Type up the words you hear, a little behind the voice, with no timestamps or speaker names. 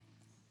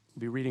We'll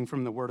be reading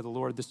from the word of the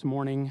Lord this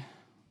morning.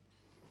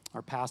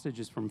 Our passage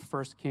is from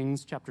 1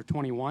 Kings chapter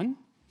 21,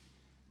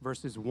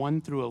 verses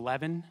 1 through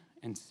 11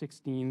 and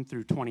 16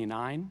 through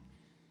 29.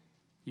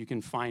 You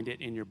can find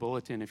it in your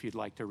bulletin if you'd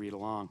like to read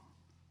along.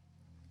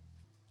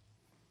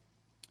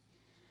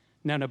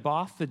 Now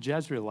Naboth the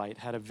Jezreelite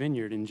had a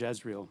vineyard in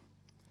Jezreel,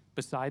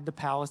 beside the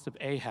palace of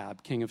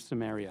Ahab, king of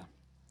Samaria.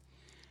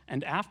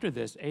 And after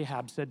this,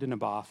 Ahab said to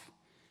Naboth,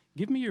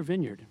 "Give me your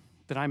vineyard,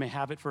 that I may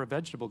have it for a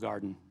vegetable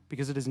garden,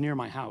 because it is near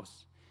my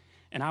house,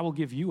 and I will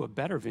give you a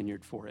better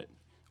vineyard for it.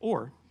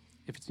 Or,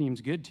 if it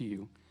seems good to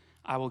you,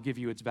 I will give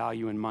you its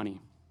value in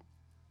money."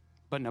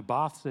 But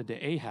Naboth said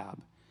to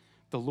Ahab,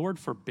 "The Lord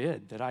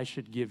forbid that I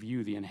should give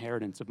you the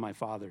inheritance of my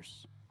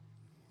fathers."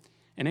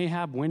 And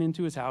Ahab went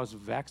into his house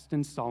vexed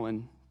and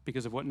sullen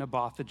because of what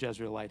Naboth the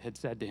Jezreelite had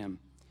said to him.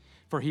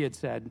 For he had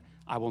said,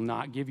 "I will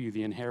not give you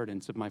the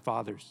inheritance of my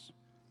fathers."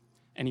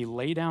 And he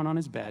lay down on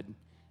his bed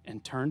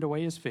and turned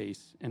away his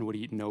face and would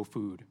eat no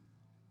food.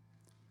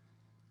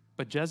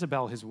 But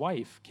Jezebel, his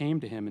wife, came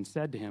to him and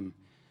said to him,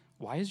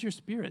 "Why is your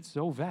spirit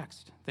so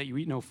vexed that you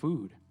eat no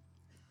food?"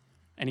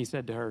 And he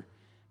said to her,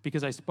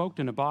 "Because I spoke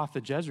to Naboth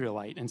the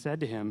Jezreelite and said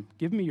to him,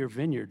 'Give me your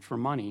vineyard for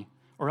money,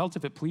 or else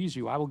if it please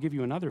you, I will give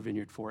you another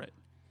vineyard for it.'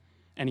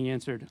 And he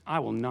answered, 'I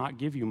will not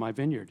give you my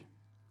vineyard.'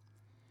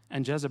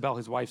 And Jezebel,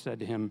 his wife, said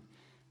to him,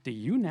 'Do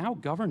you now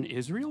govern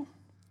Israel?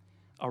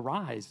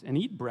 Arise and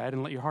eat bread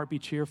and let your heart be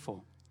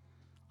cheerful.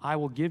 I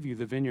will give you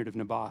the vineyard of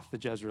Naboth the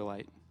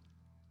Jezreelite.'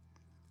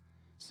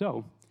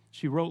 So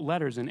she wrote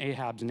letters in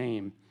Ahab's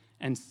name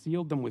and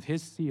sealed them with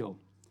his seal.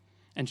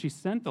 And she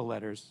sent the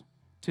letters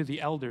to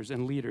the elders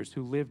and leaders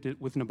who lived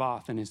with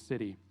Naboth in his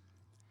city.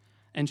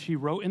 And she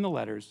wrote in the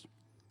letters,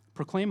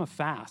 'Proclaim a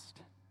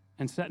fast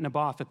and set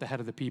Naboth at the head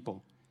of the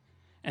people,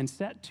 and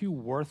set two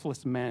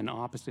worthless men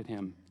opposite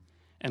him,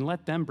 and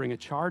let them bring a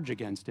charge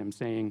against him,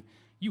 saying,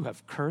 "You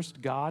have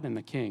cursed God and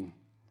the king."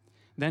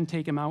 Then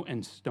take him out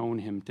and stone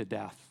him to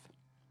death.'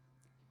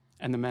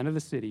 And the men of the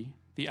city,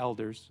 the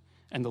elders,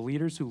 and the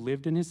leaders who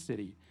lived in his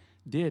city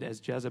did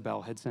as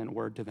Jezebel had sent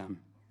word to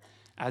them,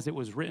 as it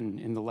was written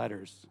in the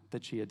letters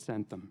that she had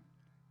sent them.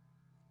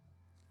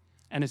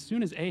 And as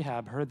soon as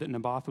Ahab heard that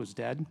Naboth was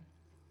dead,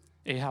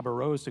 Ahab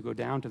arose to go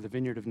down to the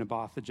vineyard of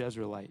Naboth the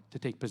Jezreelite to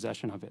take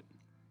possession of it.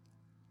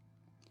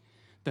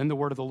 Then the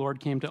word of the Lord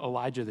came to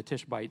Elijah the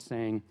Tishbite,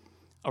 saying,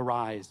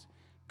 'Arise,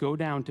 go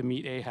down to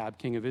meet Ahab,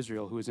 king of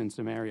Israel, who is in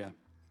Samaria.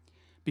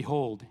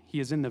 Behold,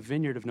 he is in the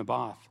vineyard of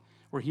Naboth,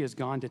 where he has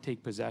gone to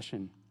take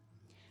possession.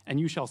 And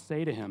you shall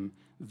say to him,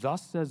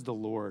 Thus says the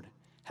Lord,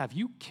 have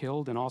you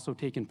killed and also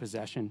taken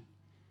possession?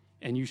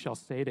 And you shall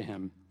say to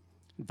him,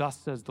 Thus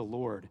says the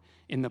Lord,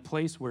 in the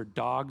place where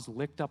dogs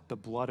licked up the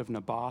blood of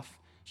Naboth,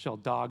 shall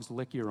dogs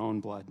lick your own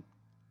blood.'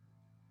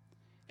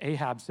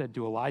 Ahab said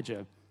to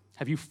Elijah,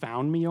 'Have you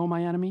found me, O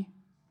my enemy?'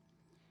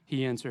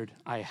 He answered,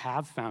 'I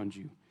have found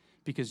you,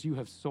 because you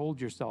have sold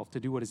yourself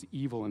to do what is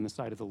evil in the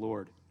sight of the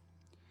Lord.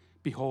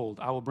 Behold,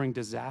 I will bring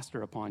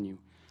disaster upon you.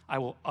 I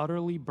will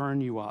utterly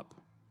burn you up,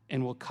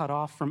 and will cut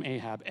off from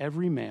Ahab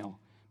every male,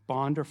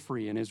 bond or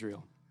free, in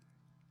Israel.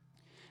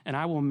 And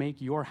I will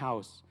make your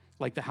house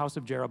like the house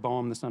of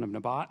Jeroboam the son of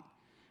Nebat,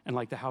 and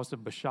like the house of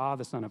Baasha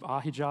the son of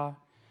Ahijah,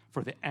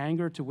 for the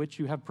anger to which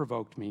you have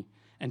provoked me,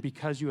 and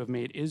because you have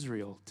made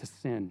Israel to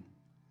sin.'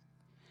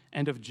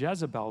 And of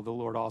Jezebel the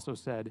Lord also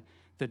said,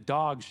 'The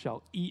dogs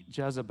shall eat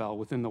Jezebel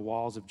within the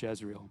walls of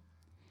Jezreel.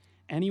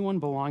 Anyone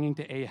belonging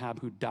to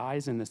Ahab who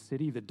dies in the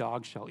city, the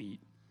dogs shall eat.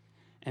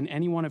 And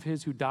any one of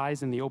his who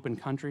dies in the open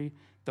country,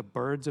 the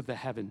birds of the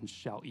heavens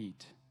shall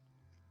eat.'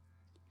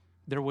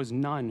 There was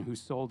none who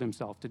sold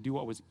himself to do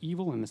what was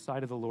evil in the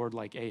sight of the Lord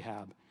like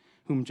Ahab,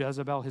 whom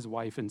Jezebel his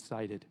wife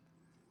incited.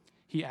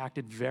 He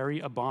acted very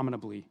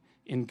abominably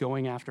in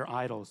going after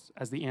idols,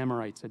 as the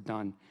Amorites had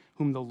done,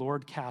 whom the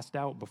Lord cast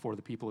out before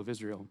the people of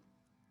Israel.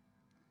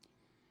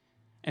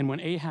 And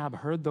when Ahab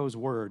heard those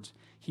words,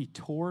 he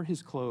tore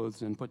his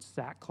clothes and put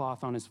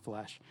sackcloth on his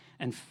flesh,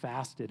 and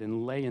fasted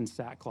and lay in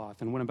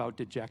sackcloth and went about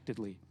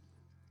dejectedly.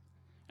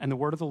 And the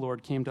word of the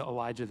Lord came to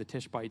Elijah the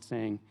Tishbite,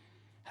 saying,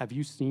 'Have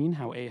you seen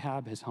how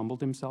Ahab has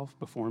humbled himself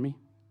before me?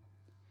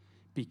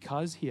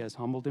 Because he has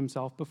humbled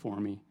himself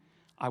before me,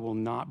 I will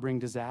not bring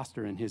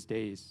disaster in his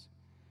days,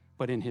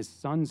 but in his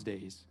son's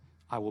days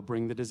I will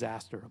bring the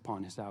disaster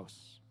upon his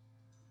house.'"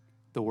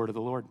 The word of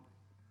the Lord.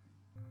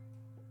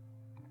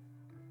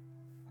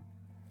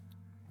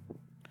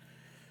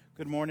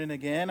 Good morning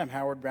again. I'm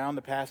Howard Brown,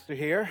 the pastor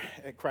here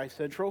at Christ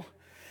Central.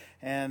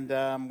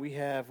 And we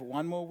have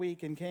one more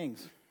week in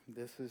Kings.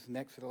 This is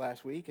next to the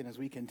last week. And as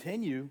we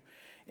continue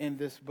in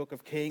this book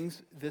of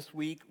Kings, this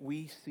week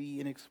we see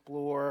and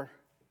explore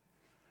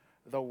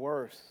the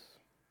worst,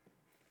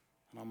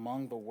 and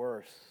among the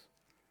worst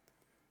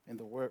in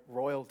the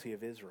royalty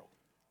of Israel,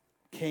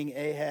 King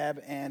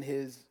Ahab and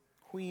his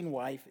queen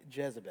wife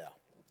Jezebel.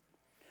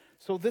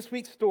 So this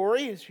week's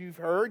story, as you've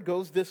heard,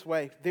 goes this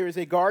way. There is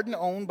a garden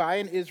owned by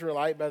an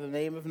Israelite by the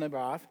name of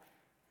Naboth,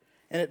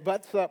 and it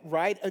butts up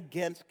right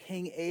against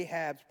King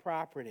Ahab's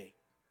property.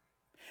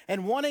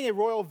 And wanting a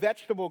royal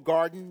vegetable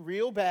garden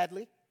real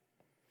badly,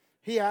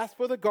 He asks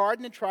for the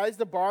garden and tries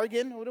to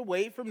bargain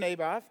away from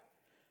Naboth,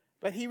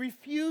 but he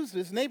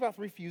refuses. Naboth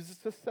refuses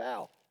to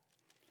sell.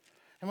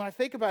 And when I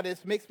think about this,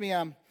 it makes me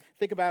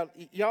think about,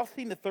 y'all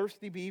seen the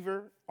Thirsty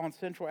Beaver on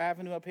Central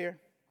Avenue up here?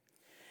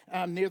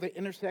 Near the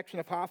intersection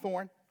of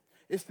Hawthorne?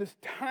 It's this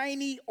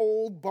tiny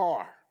old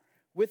bar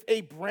with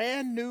a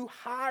brand new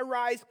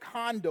high-rise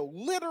condo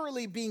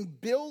literally being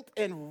built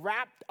and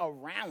wrapped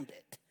around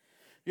it.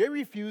 They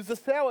refuse to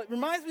sell. It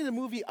reminds me of the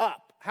movie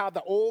Up, how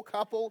the old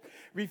couple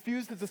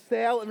refuses to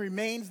sell and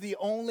remains the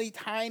only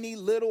tiny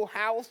little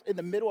house in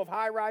the middle of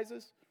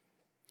high-rises.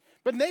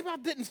 But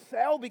Naboth didn't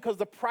sell because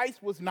the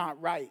price was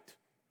not right,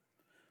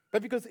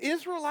 but because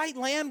Israelite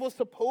land was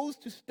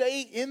supposed to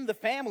stay in the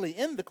family,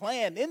 in the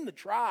clan, in the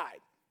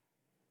tribe,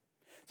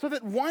 so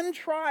that one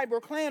tribe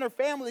or clan or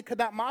family could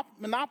not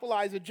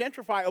monopolize or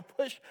gentrify or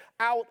push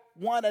out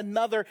one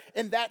another,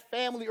 and that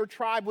family or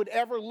tribe would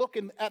ever look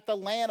at the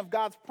land of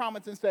God's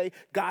promise and say,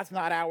 God's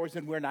not ours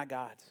and we're not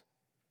God's.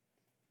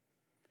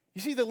 You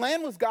see, the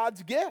land was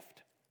God's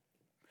gift.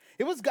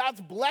 It was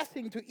God's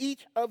blessing to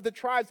each of the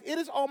tribes. It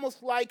is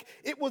almost like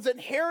it was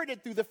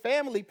inherited through the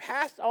family,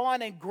 passed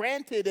on and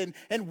granted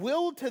and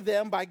willed to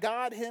them by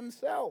God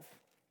himself.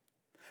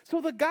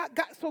 So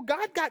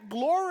God got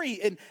glory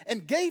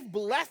and gave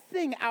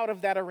blessing out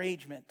of that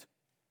arrangement.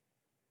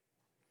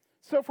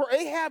 So for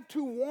Ahab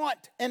to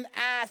want and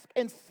ask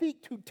and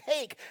seek to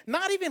take,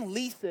 not even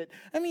lease it.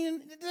 I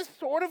mean, there's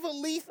sort of a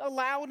lease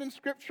allowed in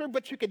Scripture,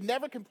 but you could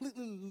never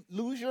completely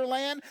lose your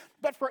land.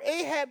 But for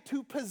Ahab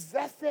to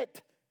possess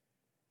it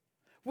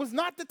was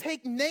not to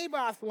take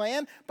Naboth's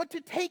land, but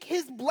to take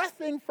his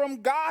blessing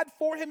from God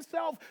for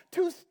himself,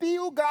 to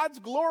steal God's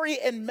glory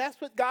and mess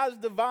with God's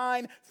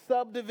divine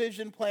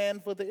subdivision plan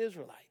for the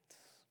Israelites.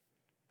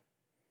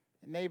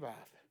 And Naboth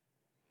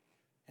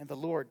and the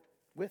Lord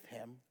with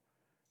him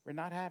were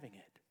not having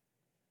it.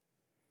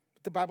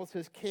 But the Bible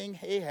says King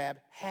Ahab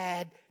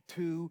had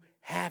to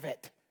have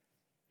it.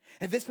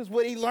 And this is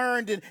what he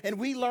learned, and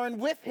we learn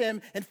with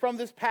him. And from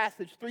this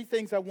passage, three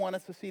things I want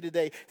us to see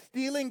today.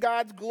 Stealing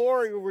God's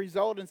glory will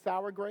result in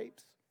sour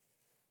grapes.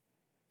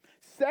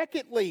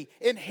 Secondly,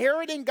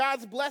 inheriting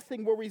God's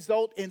blessing will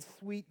result in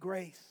sweet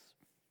grace.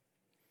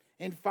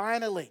 And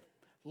finally,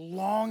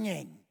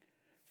 longing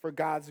for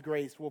God's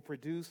grace will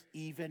produce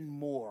even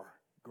more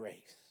grace.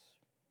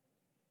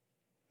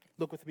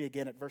 Look with me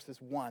again at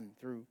verses 1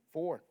 through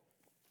 4.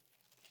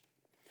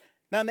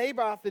 Now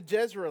Naboth the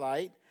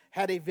Jezreelite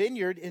had a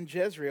vineyard in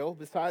Jezreel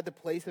beside the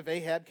place of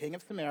Ahab, king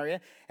of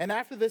Samaria. And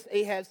after this,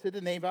 Ahab said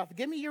to Naboth,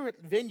 give me your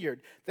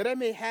vineyard, that I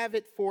may have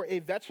it for a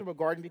vegetable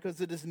garden,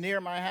 because it is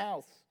near my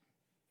house.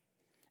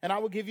 And I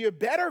will give you a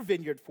better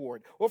vineyard for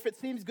it. Or if it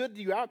seems good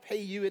to you, I'll pay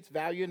you its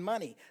value in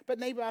money. But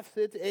Naboth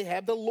said to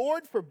Ahab, the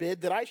Lord forbid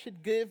that I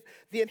should give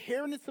the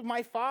inheritance of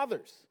my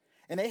fathers.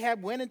 And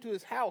Ahab went into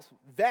his house,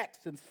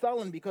 vexed and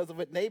sullen because of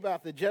what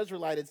Naboth the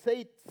Jezreelite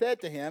had said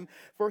to him.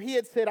 For he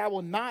had said, I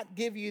will not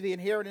give you the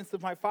inheritance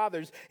of my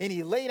fathers. And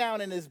he lay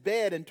down in his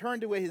bed and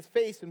turned away his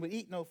face and would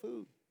eat no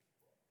food.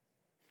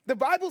 The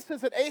Bible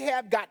says that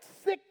Ahab got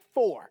sick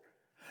for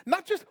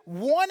not just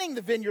wanting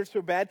the vineyard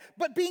so bad,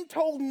 but being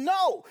told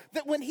no.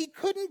 That when he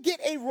couldn't get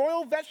a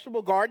royal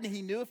vegetable garden,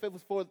 he knew if it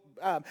was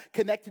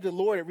connected to the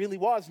Lord, it really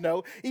was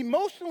no.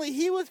 Emotionally,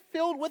 he was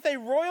filled with a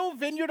royal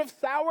vineyard of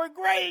sour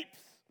grapes.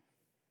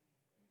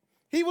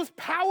 He was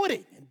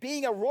pouting and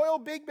being a royal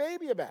big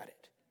baby about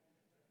it.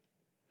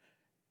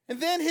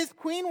 And then his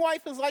queen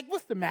wife is like,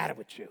 what's the matter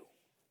with you?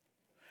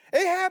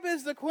 Ahab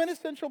is the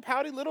quintessential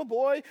pouty little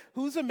boy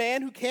who's a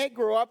man who can't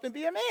grow up and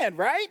be a man,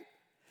 right?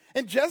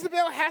 And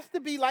Jezebel has to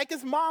be like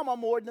his mama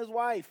more than his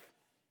wife.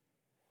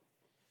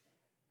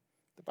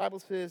 The Bible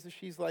says that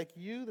she's like,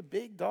 you, the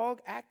big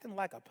dog, acting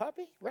like a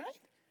puppy, right?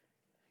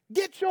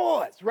 Get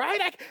yours,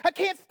 right? I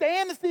can't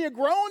stand to see a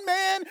grown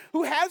man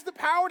who has the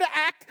power to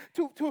act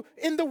to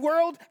in the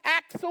world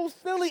act so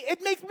silly.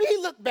 It makes me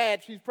look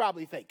bad, she's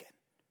probably thinking.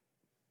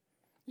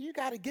 You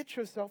got to get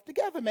yourself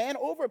together, man,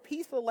 over a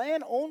piece of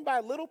land owned by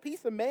a little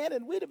piece of man,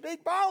 and we're the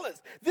big ballers.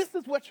 This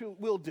is what you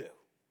will do.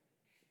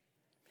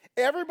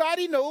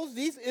 Everybody knows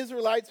these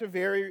Israelites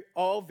are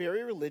all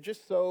very religious,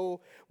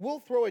 so we'll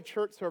throw a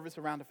church service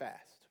around the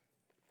fast.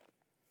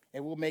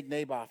 And we'll make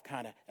Naboth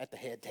kind of at the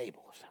head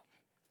table or something.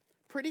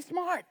 Pretty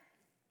smart.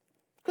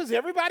 Because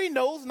everybody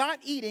knows not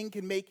eating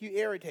can make you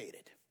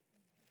irritated.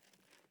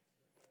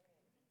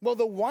 Well,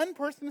 the one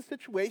person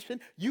situation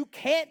you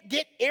can't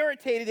get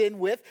irritated in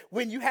with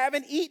when you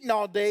haven't eaten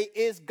all day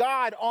is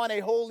God on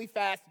a holy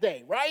fast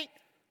day, right?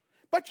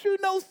 But you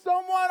know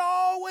someone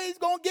always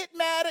going to get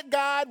mad at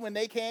God when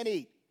they can't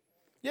eat.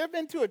 You ever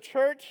been to a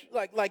church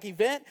like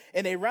event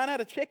and they run out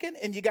of chicken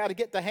and you got to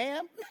get the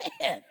ham?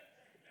 Man.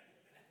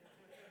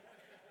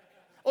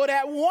 Or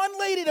that one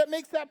lady that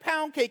makes that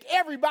pound cake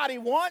everybody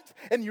wants,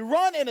 and you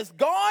run and it's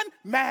gone.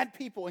 Mad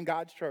people in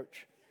God's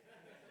church.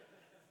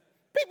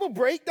 People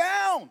break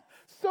down.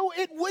 So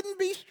it wouldn't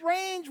be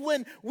strange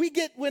when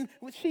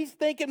she's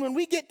thinking, when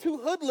we get two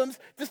hoodlums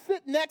to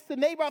sit next to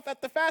Naboth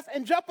at the fast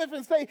and jump up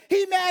and say,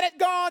 he mad at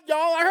God, y'all,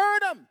 I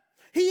heard him.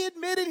 He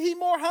admitted he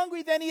more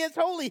hungry than he is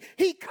holy.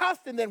 He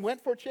cussed and then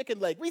went for a chicken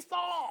leg. We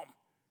saw him.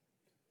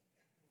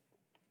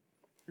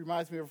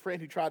 Reminds me of a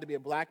friend who tried to be a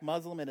black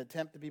Muslim in an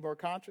attempt to be more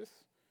conscious.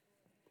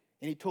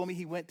 And he told me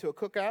he went to a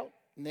cookout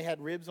and they had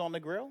ribs on the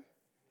grill.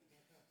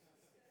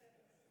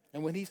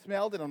 And when he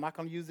smelled it, I'm not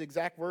going to use the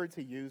exact words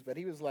he used, but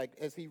he was like,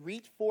 as he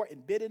reached for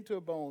and bit into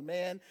a bone,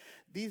 man,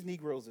 these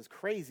Negroes is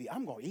crazy.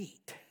 I'm going to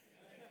eat.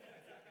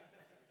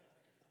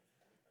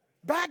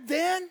 Back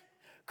then,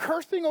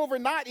 cursing over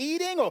not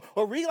eating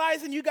or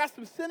realizing you got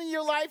some sin in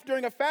your life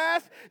during a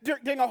fast,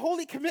 during a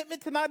holy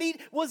commitment to not eat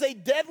was a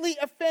deadly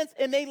offense.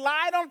 And they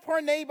lied on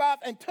poor Naboth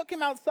and took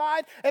him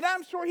outside. And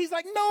I'm sure he's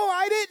like, no,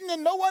 I didn't.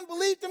 And no one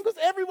believed him because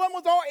everyone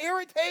was all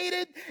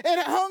irritated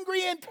and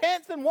hungry and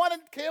tense and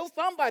wanted to kill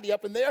somebody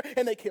up in there.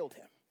 And they killed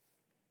him.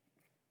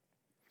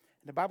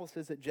 And the Bible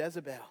says that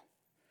Jezebel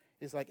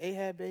is like,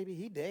 Ahab, baby,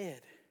 he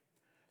dead.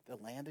 The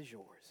land is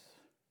yours.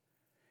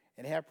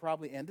 And Ahab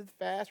probably ended the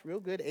fast real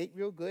good, ate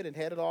real good, and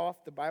headed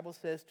off, the Bible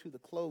says, to the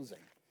closing.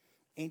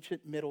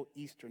 Ancient Middle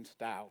Eastern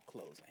style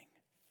closing.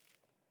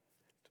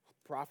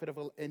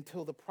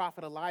 Until the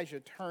prophet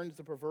Elijah turns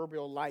the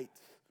proverbial lights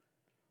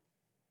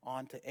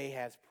onto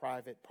Ahab's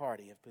private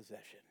party of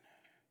possession.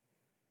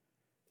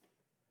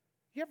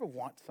 You ever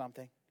want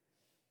something?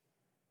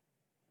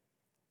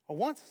 Or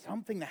want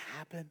something to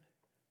happen?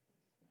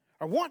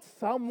 Or want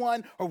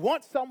someone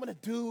to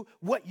do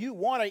what you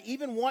want, or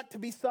even want to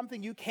be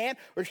something you can't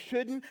or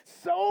shouldn't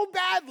so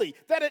badly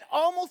that it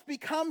almost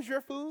becomes your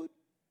food?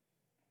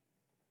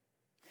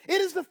 It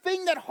is the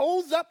thing that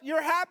holds up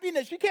your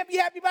happiness. You can't be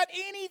happy about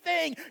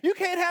anything. You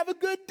can't have a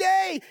good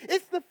day.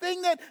 It's the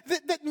thing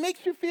that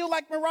makes you feel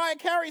like Mariah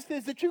Carey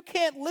says, that you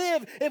can't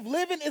live if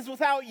living is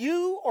without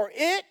you or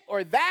it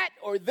or that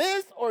or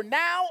this or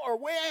now or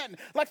when.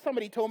 Like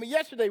somebody told me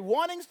yesterday,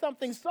 wanting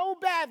something so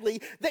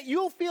badly that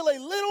you'll feel a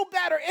little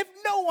better if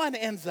no one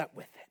ends up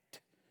with it.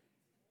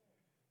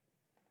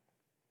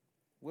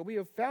 Well, we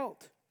have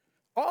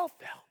all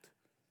felt.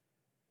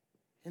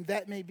 And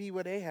that may be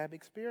what Ahab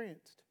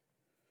experienced.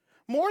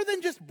 More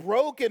than just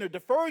broken or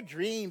deferred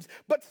dreams,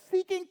 but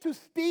seeking to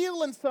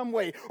steal in some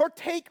way or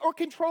take or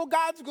control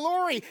God's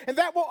glory. And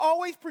that will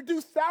always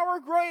produce sour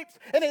grapes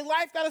and a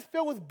life that is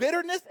filled with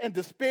bitterness and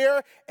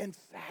despair and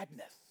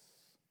sadness.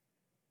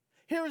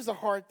 Here is a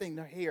hard thing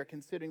to hear,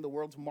 considering the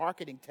world's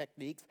marketing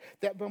techniques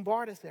that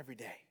bombard us every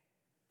day.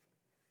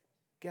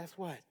 Guess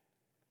what?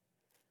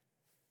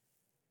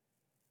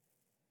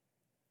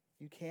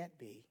 You can't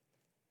be,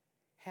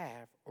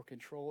 have, or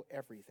control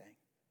everything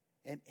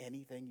and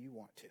anything you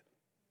want to.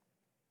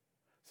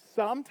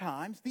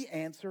 Sometimes the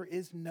answer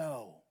is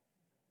no.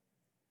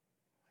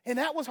 And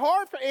that was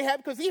hard for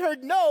Ahab because he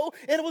heard no,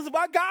 and it was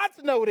about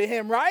God's no to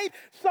him, right?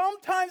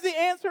 Sometimes the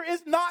answer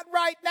is not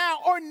right now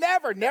or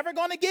never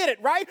going to get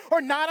it, right?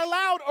 Or not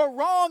allowed or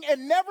wrong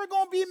and never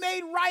going to be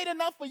made right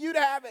enough for you to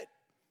have it.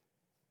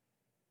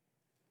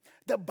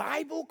 The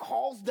Bible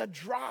calls the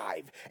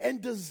drive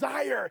and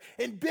desire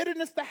and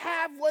bitterness to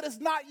have what is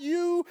not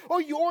you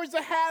or yours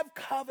to have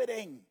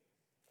coveting.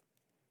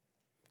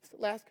 It's the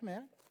last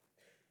command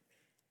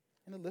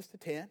in the list of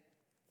 10.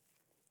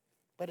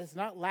 But it's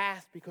not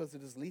last because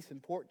it is least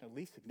important or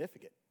least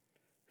significant.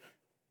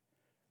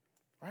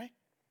 Right?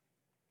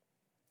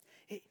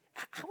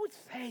 I would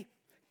say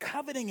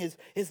coveting is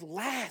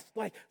last,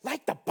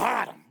 like the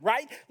bottom,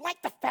 right?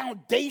 Like the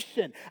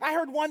foundation. I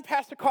heard one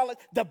pastor call it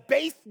the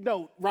bass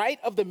note, right,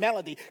 of the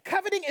melody.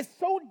 Coveting is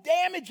so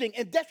damaging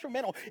and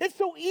detrimental. It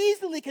so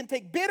easily can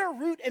take bitter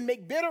root and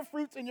make bitter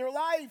fruits in your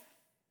life.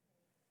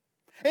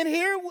 And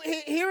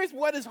here is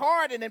what is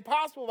hard and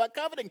impossible about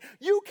coveting.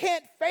 You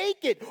can't fake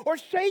it or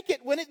shake it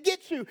when it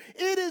gets you.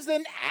 It is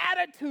an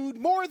attitude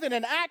more than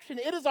an action.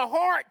 It is a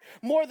heart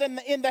more than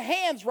in the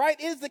hands, right?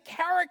 It is the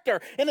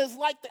character. And it's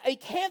like a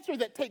cancer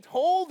that takes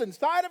hold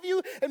inside of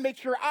you and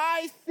makes your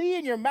eyes see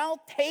and your mouth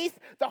taste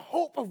the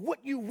hope of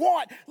what you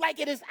want, like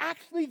it is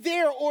actually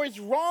there or it's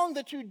wrong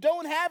that you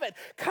don't have it.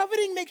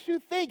 Coveting makes you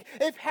think,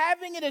 if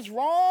having it is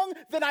wrong,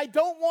 then I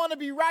don't want to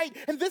be right.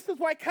 And this is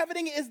why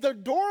coveting is the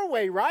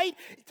doorway, right,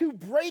 to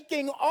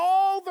breaking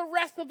all the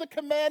rest of the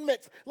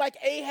commandments like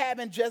Ahab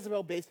and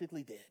Jezebel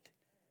basically did.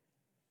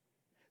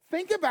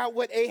 Think about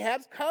what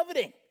Ahab's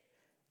coveting,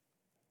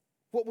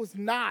 what was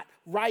not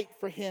right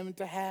for him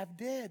to have,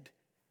 did.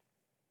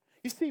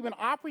 You see,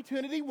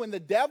 when the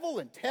devil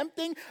and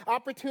tempting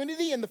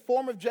opportunity in the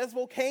form of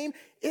Jezebel came,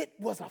 it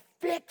was a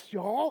fix,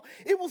 y'all.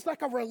 It was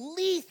like a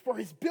release for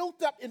his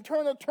built-up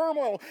internal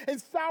turmoil and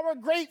sour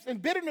grapes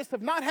and bitterness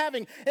of not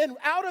having. And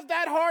out of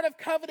that heart of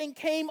coveting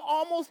came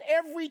almost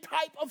every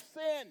type of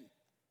sin.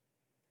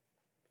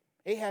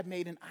 Ahab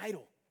made an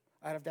idol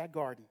out of that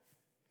garden.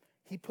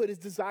 He put his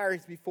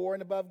desires before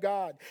and above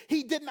God.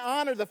 He didn't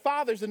honor the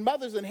fathers and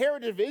mothers and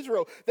heritage of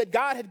Israel that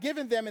God had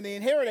given them in the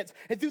inheritance.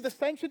 And through the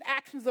sanctioned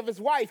actions of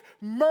his wife,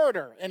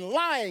 murder and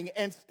lying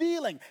and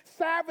stealing,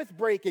 Sabbath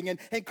breaking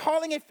and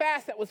calling a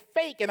fast that was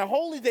fake and a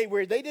holy day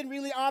where they didn't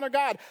really honor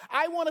God.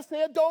 I want to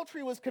say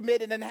adultery was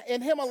committed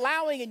and him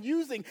allowing and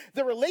using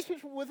the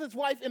relationship with his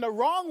wife in the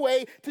wrong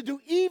way to do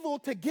evil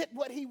to get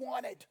what he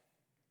wanted.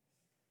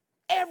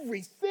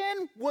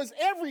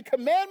 every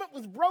commandment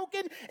was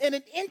broken, and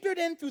it entered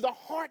in through the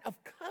heart of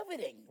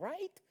coveting,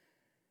 right?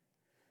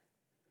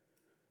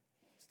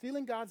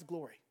 Stealing God's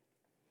glory.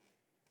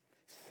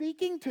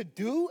 Seeking to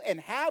do and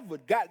have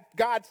what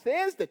God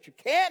says that you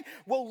can't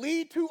will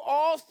lead to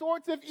all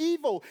sorts of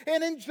evil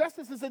and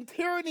injustices and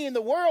tyranny in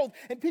the world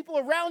and people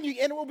around you.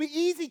 And it will be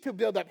easy to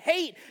build up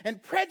hate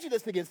and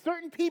prejudice against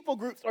certain people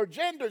groups or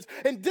genders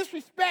and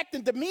disrespect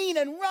and demean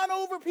and run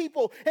over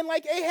people. And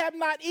like Ahab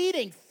not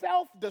eating,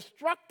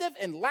 self-destructive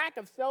and lack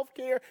of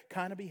self-care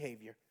kind of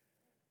behavior.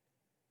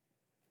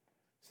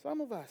 Some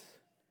of us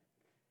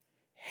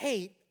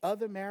hate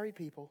other married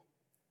people.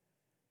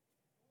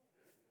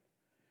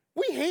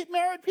 We hate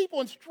married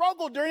people and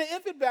struggle during the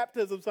infant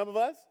baptism, some of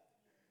us.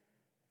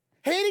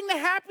 Hating the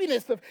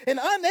happiness of and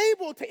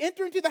unable to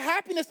enter into the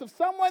happiness of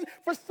someone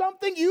for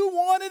something you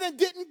wanted and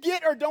didn't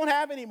get or don't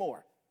have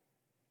anymore.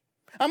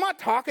 I'm not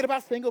talking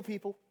about single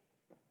people.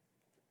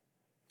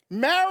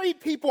 Married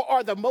people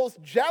are the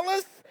most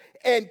jealous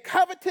and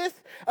covetous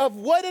of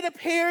what it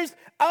appears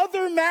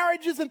other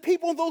marriages and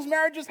people in those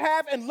marriages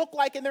have and look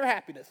like in their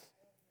happiness.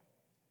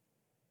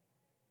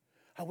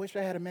 I wish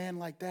I had a man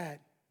like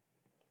that.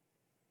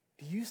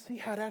 Do you see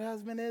how that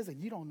husband is? And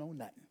you don't know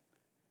nothing.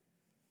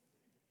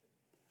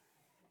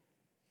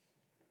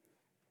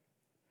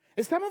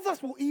 And some of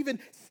us will even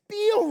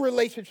steal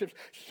relationships,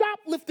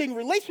 shoplifting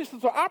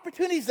relationships or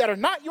opportunities that are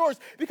not yours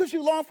because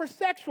you long for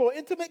sexual,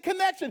 intimate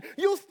connection.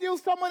 You'll steal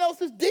someone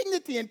else's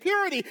dignity and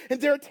purity and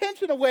their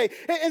attention away.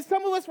 And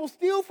some of us will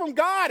steal from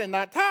God and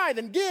not tithe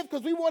and give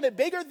because we want it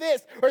bigger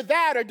this or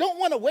that or don't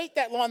want to wait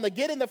that long to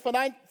get in the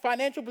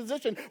financial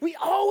position we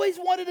always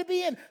wanted to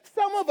be in.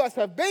 Some of us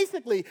have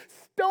basically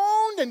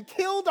stoned and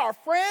killed our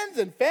friends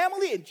and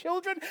family and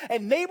children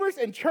and neighbors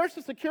and church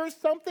to secure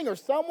something or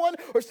someone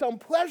or some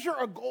pleasure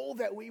or goal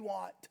that we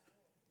want.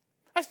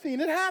 I've seen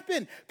it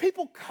happen.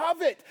 People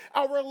covet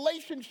our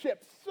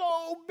relationships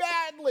so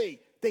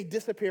badly, they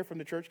disappear from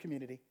the church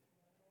community.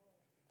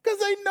 Because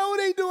they know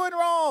they're doing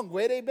wrong.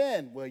 Where they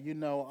been?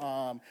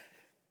 Well,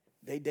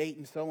 they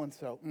dating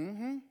so-and-so. I've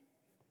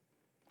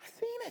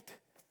seen it.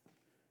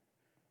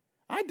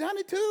 I've done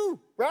it too,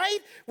 right?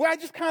 Where I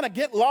just kind of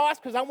get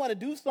lost because I want to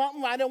do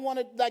something I didn't want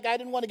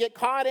to get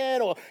caught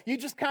in, or you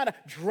just kind of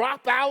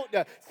drop out.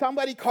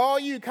 Somebody call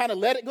you, kind of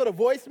let it go to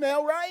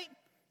voicemail, right?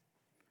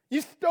 You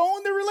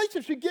stone the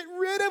relationship. You get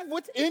rid of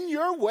what's in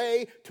your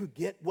way to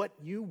get what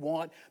you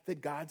want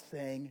that God's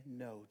saying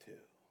no to.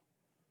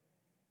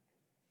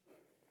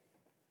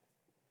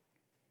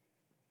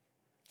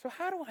 So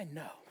how do I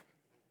know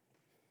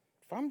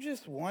if I'm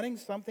just wanting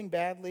something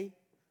badly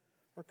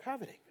or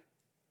coveting?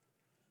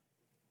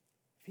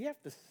 If you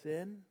have to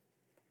sin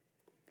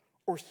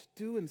or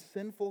stew in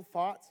sinful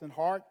thoughts and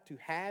heart to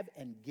have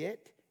and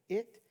get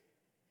it,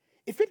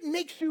 if it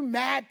makes you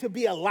mad to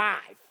be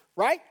alive,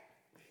 right?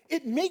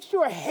 It makes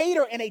you a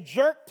hater and a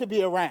jerk to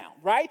be around,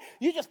 right?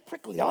 You're just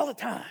prickly all the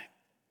time.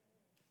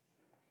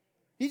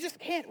 You just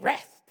can't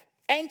rest,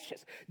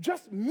 anxious,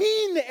 just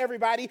mean to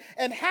everybody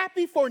and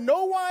happy for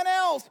no one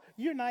else.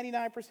 You're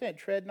 99%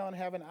 treading on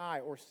heaven's eye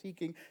or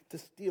seeking to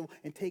steal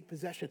and take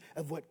possession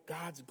of what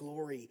God's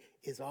glory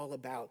is all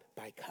about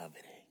by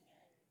coveting.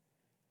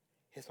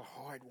 It's a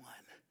hard one.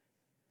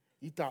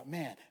 You thought,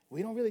 man,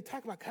 we don't really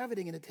talk about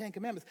coveting in the Ten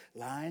Commandments.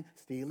 Lying,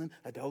 stealing,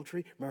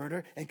 adultery,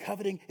 murder, and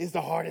coveting is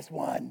the hardest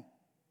one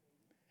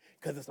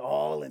because it's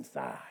all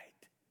inside.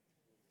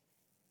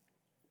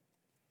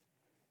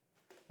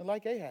 And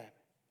like Ahab,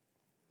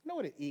 you know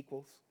what it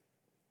equals?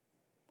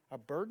 A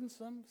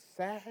burdensome,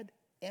 sad,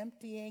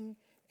 emptying,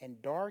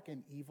 and dark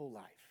and evil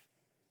life.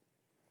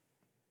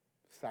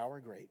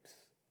 Sour grapes.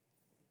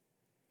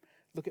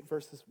 Look at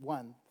verses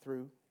 1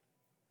 through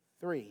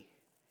 3.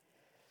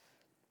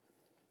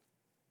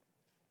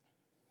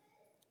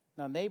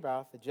 Now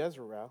Naboth the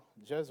Jezreelite,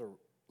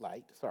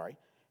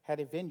 had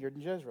a vineyard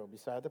in Jezreel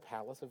beside the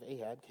palace of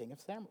Ahab, king of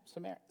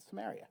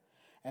Samaria.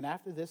 And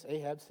after this,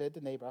 Ahab said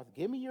to Naboth,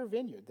 "Give me your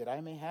vineyard, that I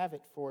may have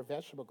it for a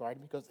vegetable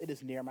garden, because it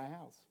is near my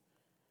house.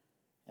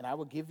 And I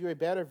will give you a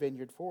better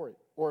vineyard for it.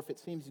 Or if it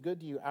seems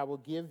good to you, I will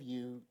give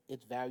you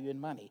its value in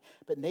money."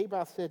 But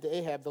Naboth said to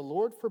Ahab, "The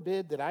Lord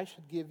forbid that I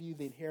should give you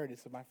the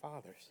inheritance of my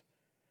fathers."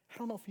 I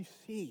don't know if you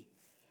see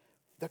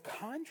the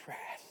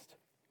contrast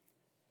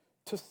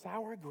to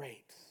sour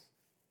grapes.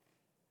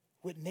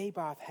 What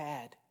Naboth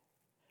had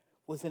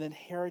was an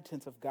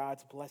inheritance of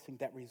God's blessing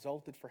that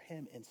resulted for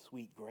him in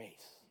sweet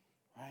grace,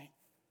 right?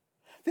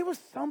 There was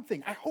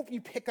something, I hope you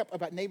pick up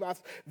about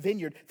Naboth's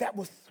vineyard, that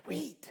was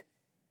sweet.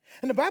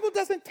 And the Bible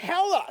doesn't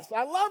tell us,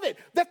 I love it,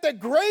 that the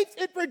grapes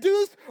it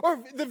produced or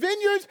the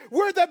vineyards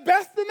were the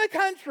best in the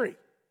country.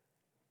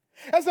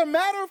 As a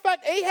matter of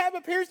fact, Ahab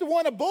appears to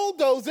want to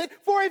bulldoze it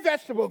for a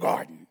vegetable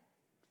garden.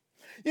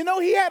 You know,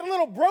 he had a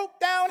little broke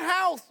down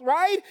house,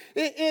 right?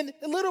 In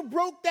a little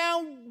broke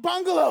down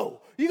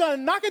bungalow. You're going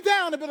to knock it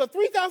down and build a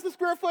 3,000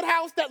 square foot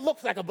house that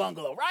looks like a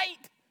bungalow,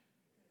 right?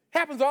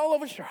 Happens all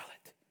over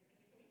Charlotte.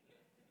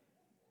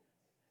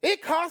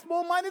 It costs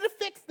more money to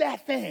fix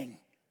that thing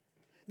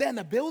than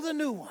to build a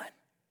new one,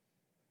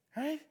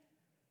 right?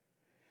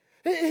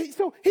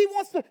 So he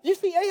wants to, you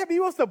see Ahab, he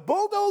wants to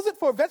bulldoze it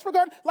for a vegetable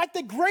garden like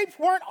the grapes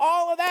weren't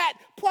all of that.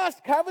 Plus,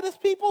 covetous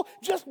people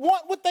just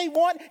want what they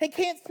want and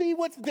can't see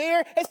what's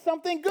there as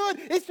something good.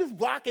 It's just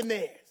blocking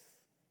theirs.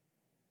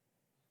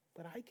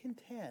 But I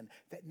contend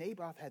that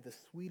Naboth had the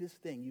sweetest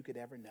thing you could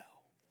ever know.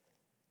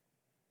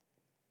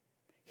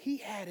 He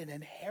had an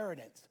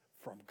inheritance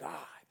from God.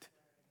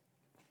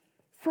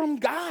 From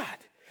God.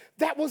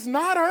 That was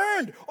not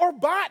earned or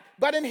bought,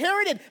 but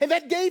inherited. And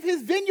that gave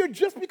his vineyard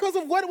just because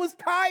of what it was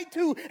tied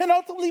to and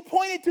ultimately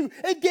pointed to.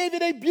 It gave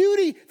it a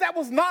beauty that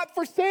was not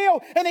for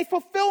sale and a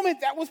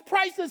fulfillment that was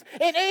priceless.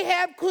 And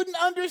Ahab couldn't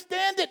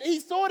understand it.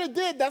 He sort of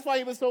did. That's why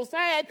he was so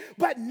sad.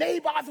 But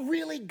Naboth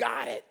really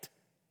got it.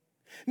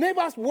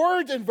 Naboth's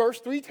words in verse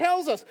 3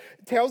 tells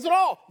it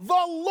all. The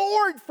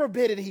Lord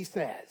forbid it, he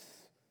says.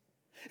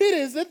 It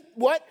isn't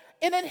what?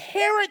 An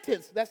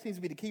inheritance. That seems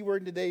to be the key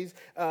word in today's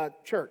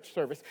church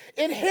service.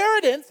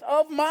 Inheritance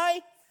of my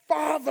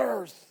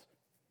fathers.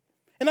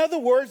 In other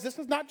words, this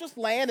is not just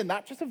land and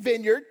not just a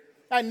vineyard.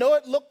 I know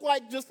it looked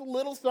like just a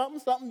little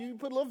something you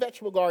put a little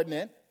vegetable garden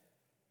in.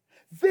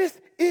 This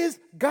is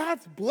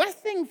God's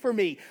blessing for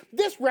me.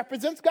 This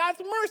represents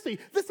God's mercy.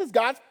 This is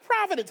God's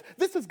providence.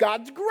 This is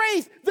God's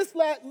grace. This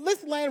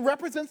land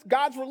represents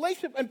God's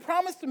relationship and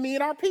promise to me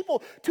and our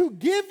people. To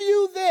give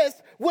you this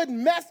would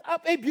mess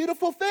up a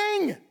beautiful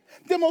thing.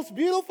 The most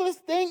beautiful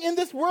thing in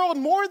this world,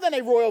 more than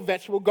a royal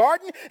vegetable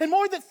garden and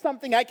more than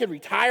something I could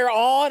retire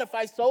on if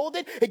I sold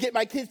it and get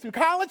my kids through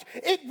college.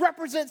 It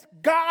represents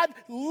God's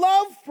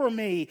love for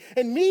me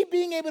and me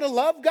being able to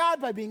love God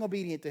by being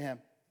obedient to him.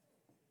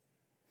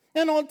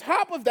 And on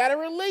top of that, a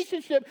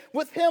relationship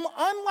with him,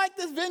 unlike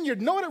this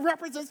vineyard. Know what it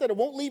represents? That it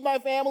won't leave my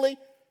family.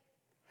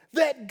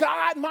 That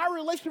God, my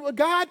relationship with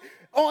God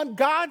on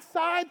God's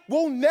side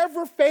will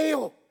never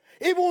fail.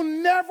 It will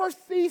never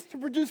cease to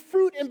produce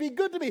fruit and be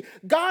good to me.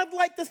 God,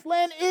 like this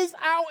land, is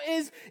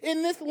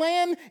in this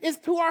land is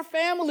to our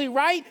family,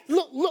 right?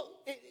 Look,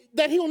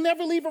 that he'll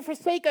never leave or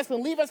forsake us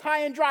and leave us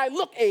high and dry.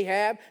 Look,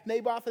 Ahab,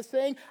 Naboth is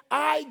saying,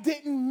 I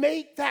didn't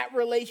make that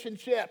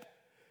relationship,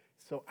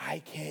 so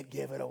I can't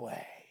give it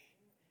away.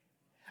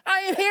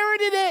 I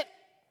inherited it.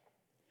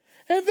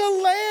 And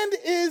the land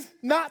is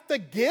not the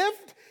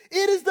gift.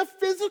 It is the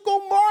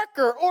physical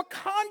marker or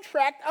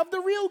contract of the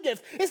real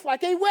gift. It's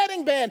like a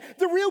wedding band.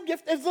 The real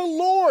gift is the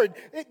Lord,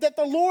 that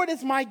the Lord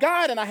is my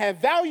God and I have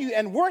value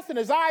and worth in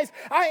his eyes.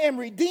 I am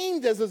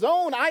redeemed as his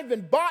own. I've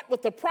been bought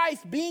with the price,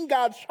 being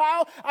God's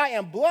child. I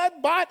am blood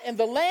bought, and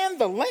the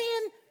land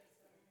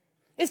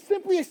is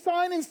simply a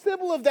sign and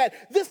symbol of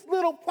that. This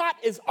little plot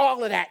is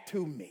all of that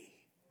to me.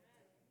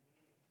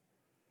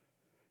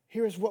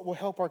 Here's what will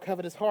help our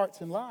covetous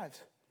hearts and lives.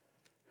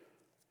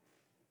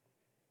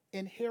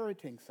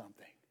 Inheriting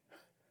something.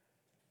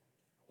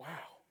 Wow.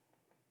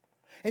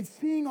 And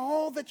seeing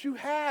all that you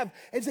have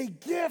as a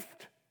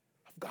gift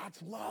of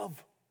God's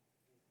love.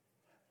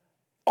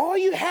 All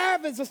you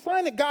have is a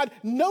sign that God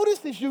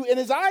notices you and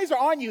his eyes are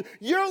on you.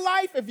 Your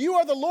life, if you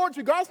are the Lord's,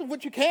 regardless of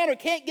what you can or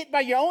can't get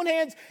by your own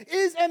hands,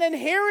 is an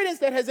inheritance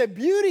that has a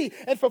beauty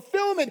and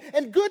fulfillment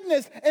and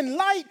goodness and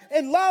light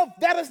and love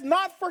that is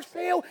not for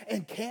sale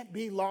and can't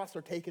be lost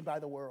or taken by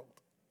the world.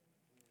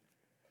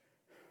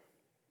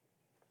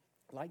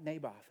 Like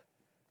Naboth,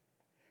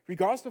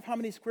 regardless of how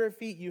many square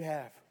feet you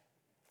have,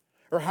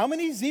 or how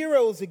many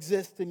zeros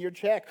exist in your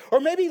check, or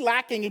maybe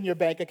lacking in your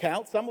bank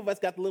account. Some of us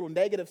got the little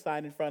negative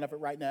sign in front of it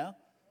right now.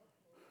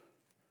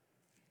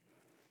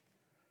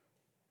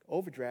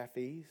 Overdraft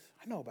fees,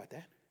 I know about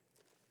that.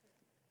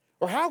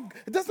 Or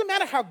it doesn't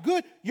matter how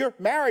good your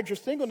marriage or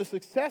singleness,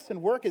 success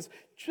and work is,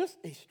 just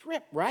a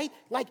strip, right?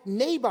 Like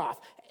Naboth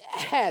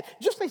had,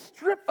 just a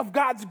strip of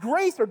God's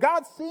grace or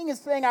God seeing and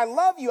saying, I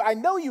love you, I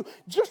know you,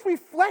 just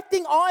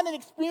reflecting on and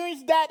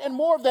experience that and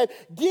more of that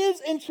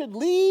gives and should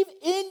leave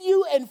in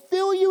you and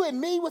fill you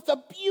and me with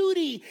a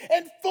beauty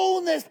and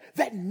fullness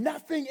that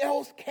nothing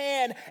else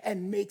can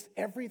and makes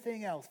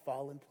everything else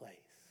fall in place.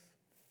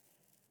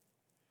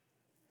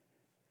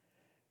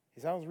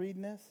 As I was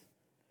reading this,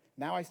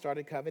 now I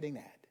started coveting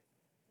that.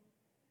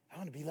 I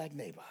want to be like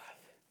Naboth.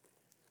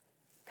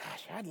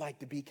 Gosh, I'd like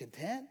to be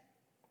content.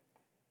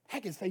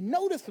 I can say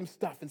no to some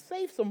stuff and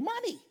save some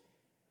money.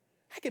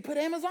 I could put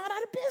Amazon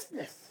out of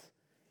business.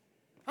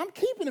 I'm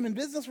keeping them in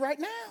business right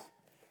now.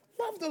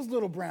 Love those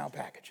little brown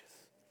packages.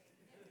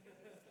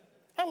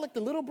 I like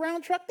the little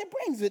brown truck that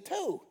brings it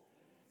too.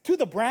 To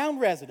the brown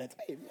residents.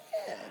 Amen.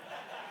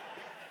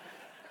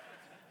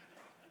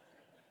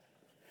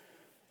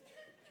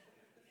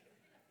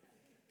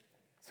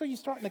 So you're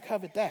starting to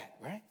covet that,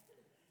 right?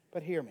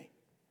 But hear me.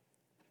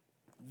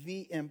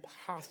 The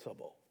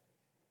impossible.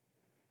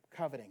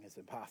 Coveting is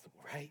impossible,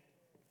 right?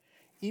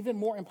 Even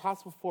more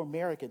impossible for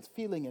Americans,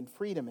 feeling and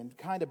freedom and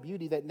kind of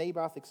beauty that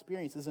Naboth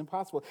experienced is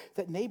impossible.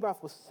 That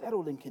Naboth was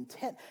settled and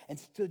content and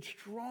stood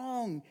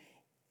strong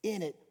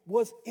in it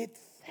was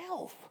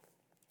itself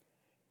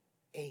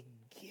a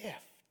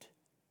gift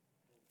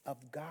of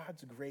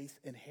God's grace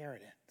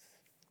inheritance.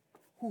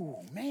 Ooh,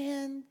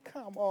 man,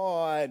 come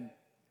on.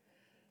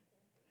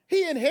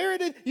 He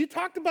inherited, you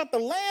talked about the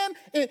land,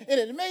 and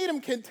it made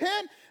him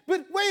content.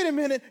 But wait a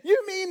minute,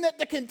 you mean that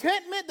the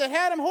contentment that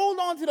had him hold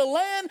on to the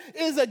land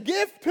is a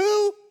gift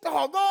too?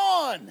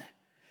 Doggone.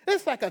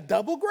 It's like a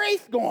double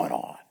grace going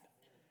on.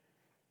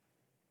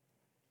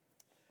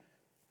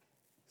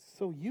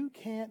 So you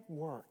can't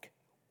work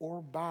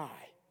or buy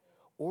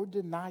or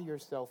deny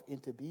yourself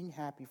into being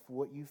happy for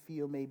what you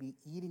feel may be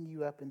eating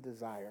you up in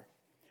desire.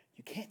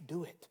 You can't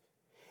do it.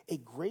 A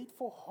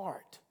grateful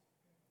heart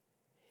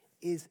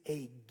is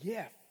a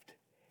gift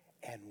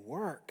and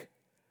work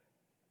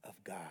of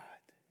God.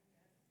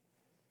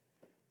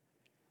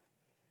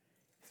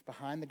 It's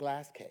behind the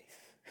glass case.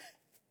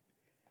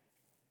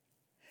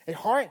 A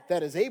heart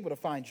that is able to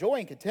find joy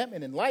and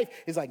contentment in life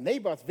is like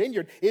Naboth's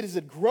vineyard. It is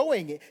a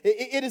growing,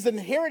 it is an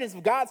inheritance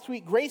of God's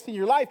sweet grace in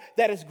your life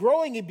that is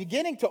growing and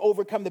beginning to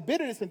overcome the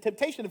bitterness and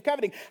temptation of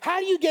coveting. How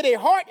do you get a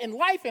heart and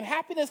life and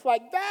happiness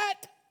like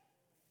that?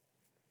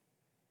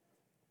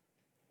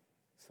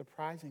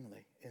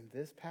 Surprisingly, in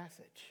this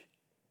passage,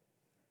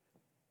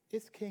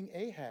 it's King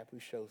Ahab who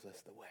shows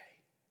us the way.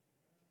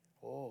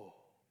 Oh,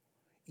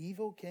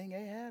 evil King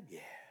Ahab? Yeah.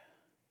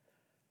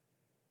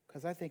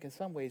 Because I think in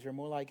some ways you're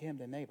more like him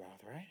than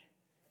Naboth, right?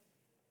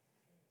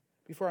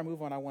 Before I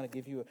move on, I want to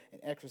give you an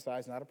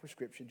exercise, not a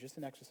prescription, just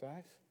an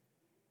exercise.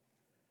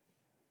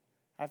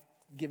 I've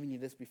given you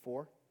this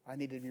before. I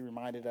need to be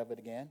reminded of it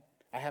again.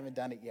 I haven't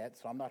done it yet,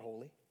 so I'm not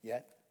holy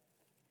yet.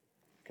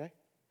 Okay?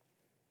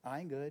 I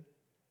ain't good.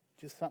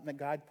 Just something that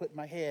God put in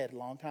my head a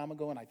long time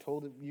ago, and I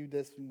told you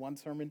this in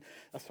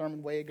a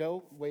sermon way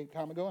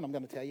time ago, and I'm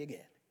going to tell you again.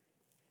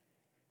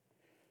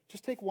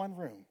 Just take one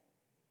room.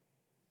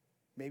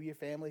 Maybe your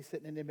family's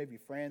sitting in there, maybe your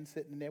friends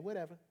sitting in there,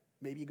 whatever.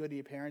 Maybe you go to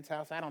your parents'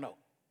 house, I don't know.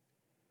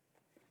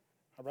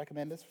 I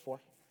recommend this before.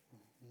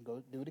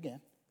 Go do it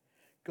again.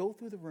 Go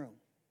through the room.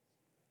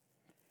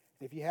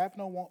 If you have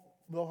no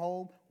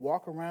home,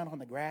 walk around on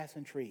the grass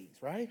and trees,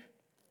 right?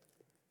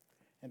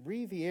 And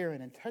breathe the air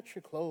in and touch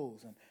your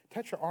clothes and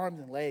touch your arms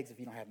and legs if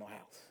you don't have no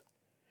house.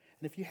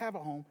 And if you have a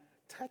home,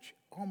 touch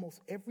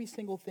almost every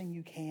single thing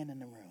you can in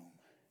the room.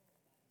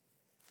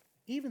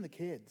 Even the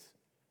kids.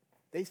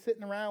 They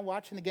sitting around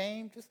watching the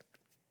game, just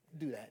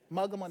do that.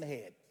 Mug them on the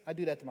head. I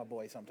do that to my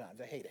boys sometimes.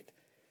 I hate it.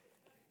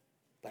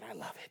 But I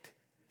love it.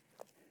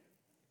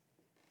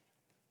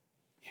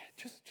 Yeah,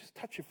 just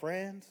touch your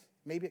friends.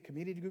 Maybe at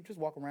community group, just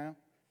walk around.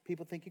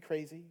 People think you're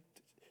crazy.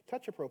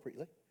 Touch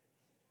appropriately.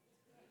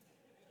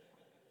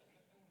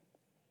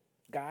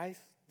 Guys,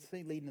 this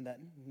ain't leading to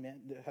nothing.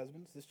 Men,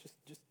 husbands, this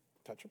just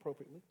touch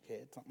appropriately.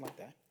 Head, something like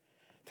that.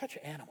 Touch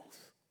your animals.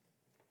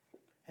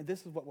 And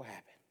this is what will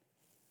happen.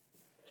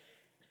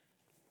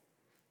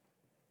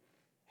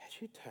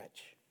 As you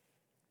touch,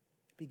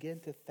 begin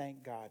to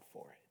thank God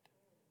for it.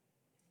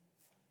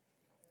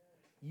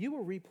 You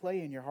will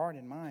replay in your heart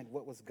and mind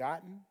what was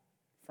gotten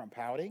from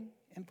pouting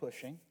and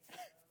pushing.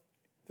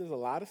 There's a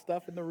lot of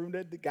stuff in the room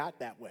that got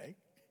that way.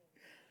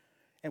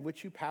 And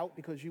which you pout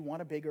because you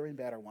want a bigger and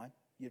better one.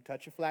 You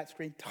touch a flat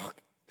screen, talk.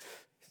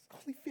 It's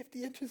only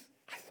 50 inches.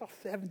 I saw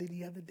 70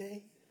 the other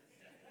day.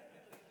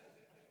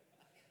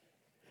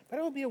 But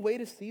it will be a way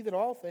to see that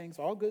all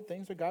good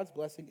things are God's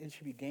blessing and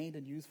should be gained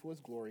and used for his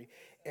glory.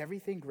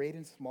 Everything great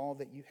and small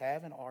that you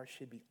have and are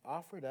should be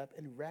offered up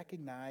and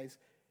recognized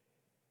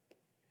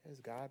as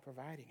God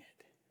providing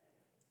it.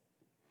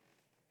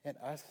 And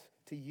us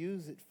to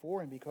use it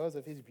for and because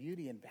of his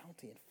beauty and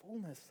bounty and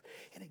fullness.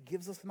 And it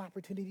gives us an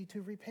opportunity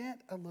to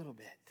repent a little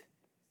bit,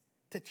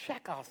 to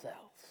check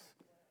ourselves.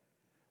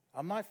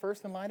 I'm not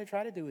first in line to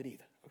try to do it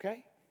either,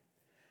 okay?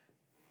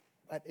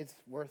 But it's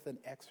worth an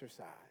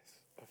exercise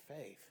of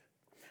faith.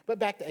 But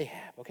back to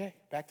Ahab, okay?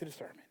 Back to the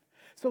sermon.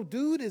 So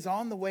dude is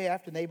on the way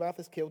after Naboth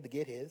is killed to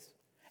get his.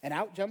 And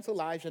out jumps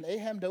Elijah. And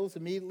Ahab knows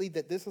immediately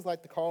that this is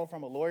like the call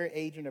from a lawyer,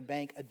 agent, or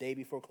bank a day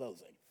before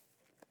closing.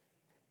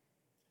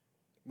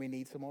 We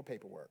need some more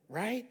paperwork,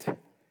 right?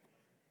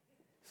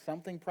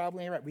 Something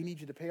probably ain't right. We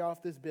need you to pay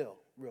off this bill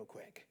real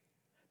quick.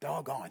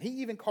 Doggone. He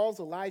even calls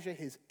Elijah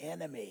his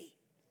enemy.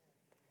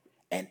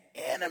 An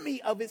enemy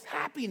of his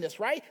happiness,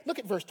 right? Look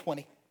at verse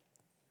 20.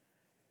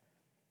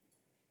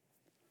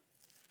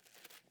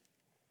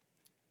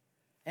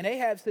 And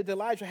Ahab said to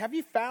Elijah, have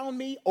you found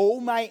me,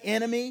 O my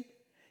enemy?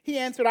 He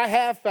answered, I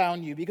have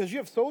found you, because you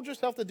have sold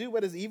yourself to do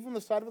what is evil in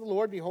the sight of the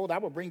Lord. Behold, I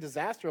will bring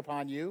disaster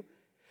upon you.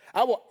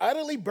 I will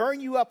utterly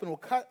burn you up and will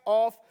cut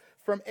off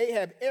from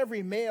Ahab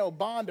every male,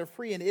 bond, or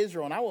free in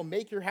Israel. And I will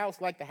make your house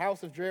like the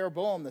house of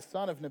Jeroboam, the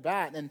son of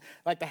Nebat, and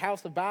like the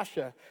house of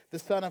Baasha, the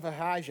son of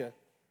Ahijah.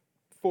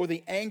 For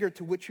the anger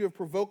to which you have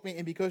provoked me,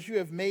 and because you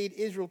have made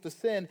Israel to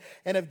sin.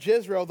 And of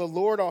Jezreel, the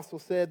Lord also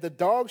said, the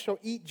dog shall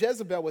eat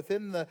Jezebel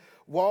within the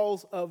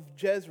walls of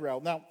Jezreel.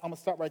 Now, I'm going to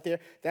stop right there.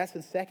 That's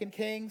in 2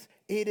 Kings.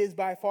 It is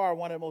by far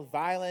one of the most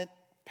violent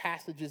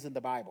passages in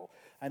the Bible.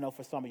 I know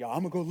for some of y'all,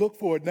 I'm going to go look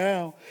for it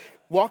now.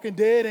 Walking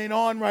Dead ain't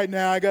on right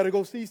now. I got to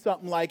go see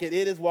something like it.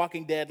 It is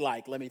Walking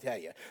Dead-like, let me tell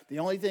you. The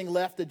only thing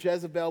left of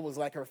Jezebel was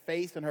like her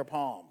face and her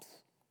palms.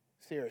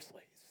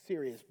 Seriously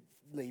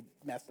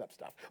messed up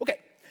stuff. Okay.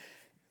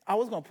 I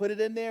was going to put it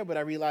in there, but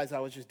I realized I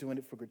was just doing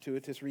it for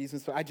gratuitous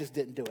reasons, so I just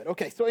didn't do it.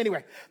 Okay, so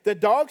anyway, the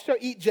dogs shall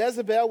eat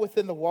Jezebel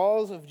within the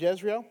walls of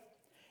Jezreel.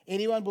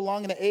 Anyone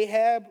belonging to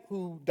Ahab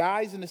who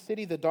dies in the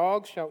city, the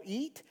dogs shall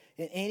eat.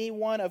 And any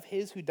one of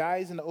his who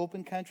dies in the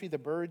open country, the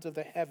birds of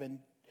the heaven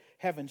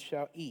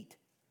shall eat.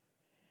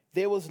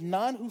 There was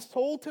none who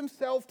sold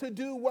himself to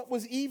do what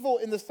was evil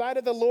in the sight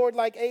of the Lord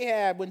like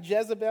Ahab when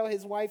Jezebel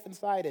his wife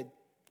incited,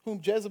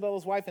 whom Jezebel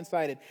his wife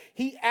incited.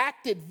 He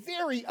acted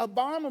very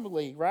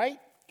abominably, right?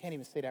 Can't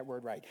even say that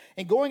word right.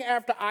 And going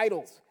after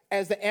idols,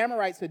 as the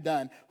Amorites had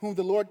done, whom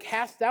the Lord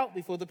cast out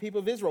before the people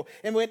of Israel.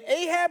 And when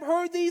Ahab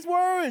heard these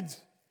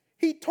words,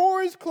 he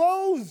tore his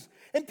clothes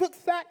and put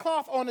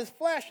sackcloth on his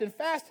flesh and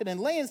fasted and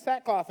lay in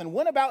sackcloth and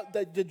went about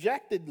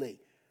dejectedly.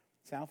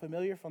 Sound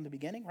familiar from the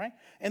beginning, right?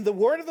 And the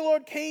word of the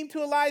Lord came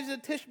to Elijah the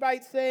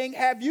Tishbite, saying,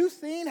 have you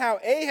seen how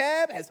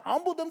Ahab has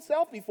humbled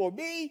himself before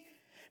me?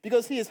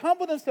 Because he has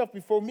humbled himself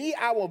before me,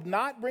 I will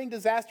not bring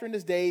disaster in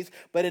his days,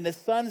 but in his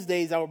son's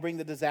days I will bring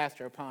the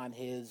disaster upon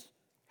his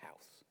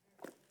house.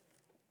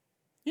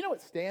 You know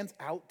what stands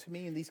out to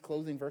me in these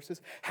closing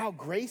verses? How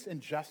grace and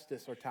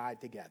justice are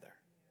tied together.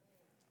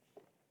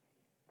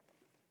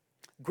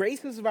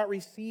 Grace is about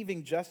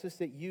receiving justice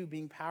that you,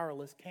 being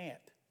powerless, can't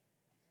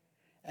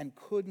and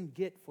couldn't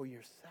get for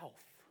yourself.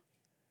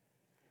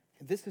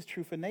 And this is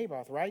true for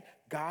Naboth, right?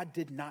 God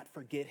did not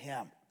forget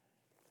him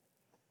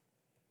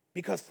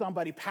because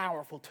somebody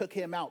powerful took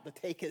him out to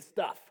take his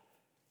stuff.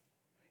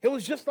 It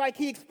was just like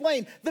he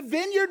explained. The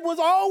vineyard was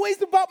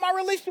always about my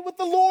relationship with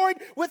the Lord,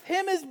 with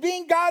him as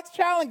being God's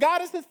child and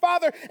God as his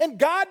father. And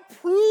God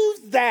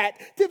proves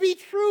that to be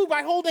true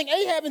by holding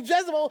Ahab and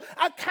Jezebel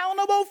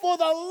accountable for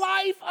the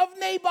life of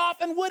Naboth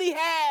and what he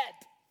had.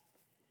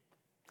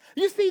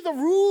 You see, the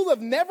rule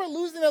of never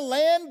losing the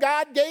land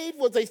God gave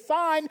was a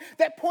sign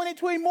that pointed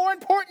to a more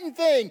important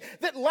thing,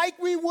 that like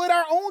we would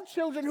our own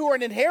children who are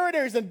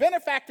inheritors and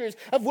benefactors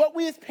of what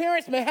we as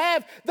parents may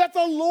have, that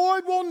the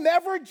Lord will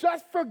never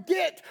just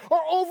forget or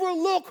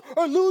overlook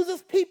or lose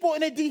his people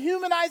in a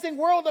dehumanizing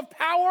world of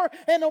power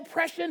and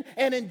oppression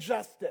and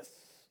injustice.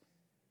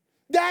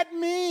 That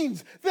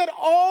means that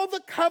all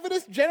the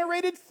covetous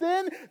generated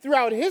sin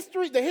throughout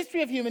history, the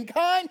history of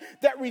humankind,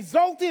 that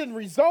result in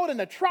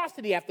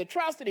atrocity after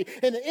atrocity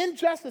and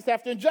injustice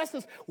after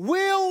injustice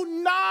will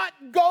not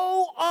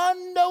go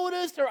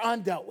unnoticed or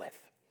undealt with.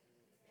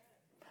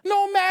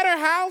 No matter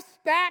how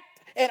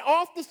stacked and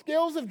off the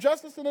scales of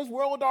justice in this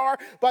world are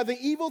by the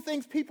evil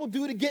things people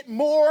do to get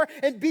more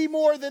and be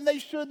more than they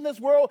should in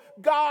this world,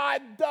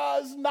 God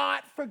does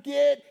not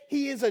forget.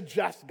 He is a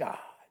just God.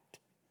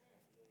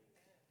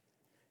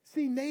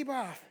 See,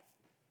 Naboth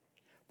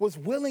was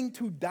willing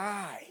to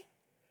die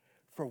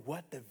for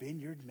what the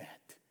vineyard meant.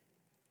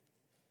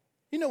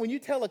 You know, when you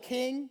tell a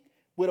king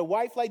with a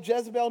wife like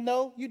Jezebel,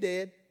 no, you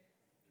dead,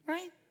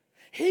 right?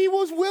 He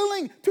was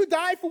willing to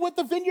die for what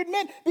the vineyard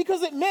meant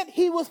because it meant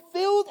he was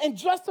filled and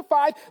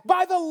justified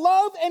by the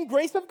love and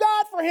grace of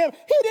God for him.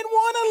 He didn't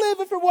want to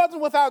live if it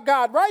wasn't without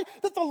God, right?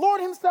 That the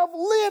Lord himself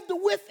lived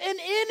with and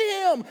in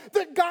him,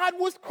 that God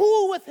was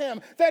cool with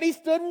him, that he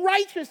stood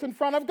righteous in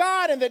front of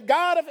God, and that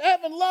God of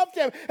heaven loved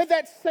him. And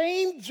that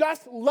same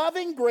just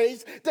loving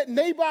grace that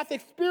Naboth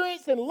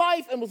experienced in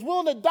life and was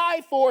willing to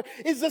die for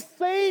is the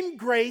same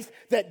grace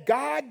that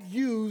God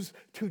used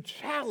to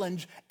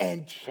challenge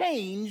and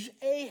change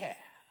Ahab.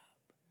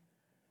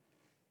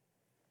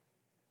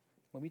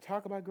 When we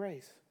talk about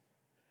grace,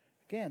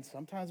 again,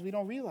 sometimes we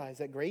don't realize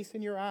that grace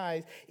in your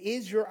eyes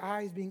is your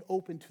eyes being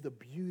open to the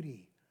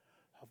beauty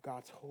of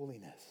God's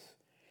holiness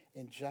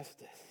and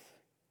justice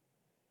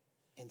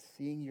and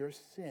seeing your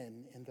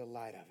sin in the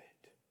light of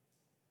it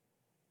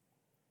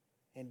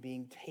and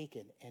being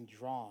taken and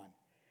drawn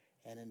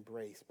and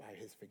embraced by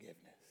his forgiveness.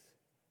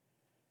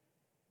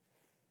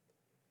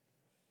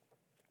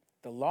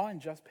 The law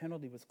and just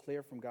penalty was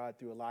clear from God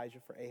through Elijah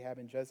for Ahab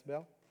and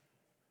Jezebel.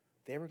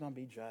 They were going to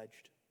be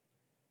judged.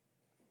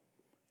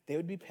 They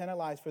would be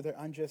penalized for their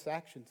unjust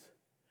actions,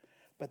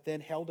 but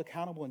then held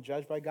accountable and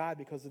judged by God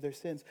because of their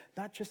sins,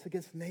 not just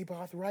against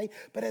Naboth, right?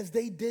 But as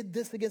they did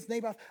this against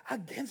Naboth,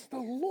 against the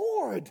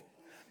Lord.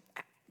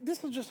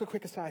 This is just a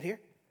quick aside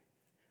here.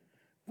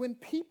 When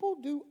people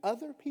do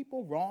other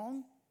people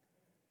wrong,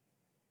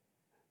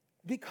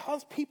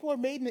 because people are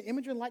made in the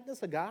image and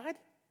likeness of God,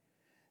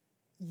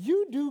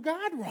 you do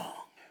God wrong.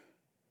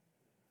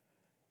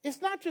 It's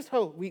not just,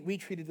 oh, we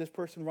treated this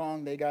person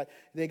wrong. They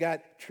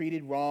got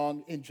treated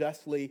wrong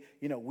unjustly.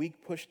 You know, we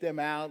pushed them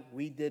out.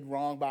 We did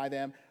wrong by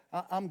them.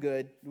 I'm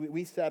good.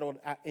 We settled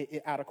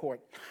out of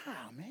court.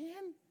 Ah,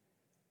 man.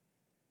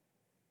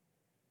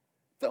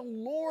 The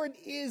Lord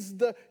is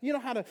you know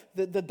how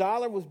the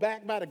dollar was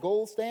backed by the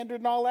gold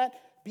standard and all that?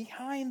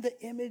 Behind the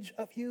image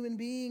of human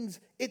beings,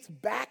 it's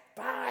backed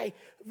by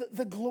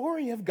the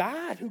glory of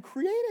God who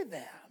created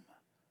them.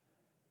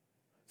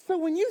 So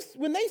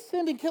when they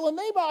sinned in killing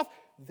Naboth,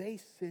 they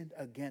sinned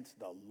against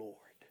the Lord.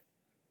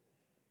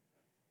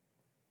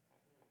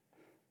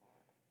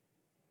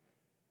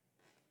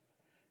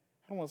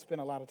 I don't want to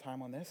spend a lot of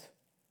time on this.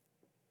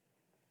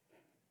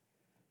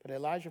 But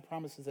Elijah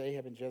promises that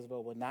Ahab and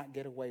Jezebel will not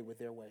get away with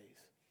their ways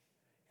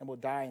and will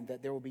die, and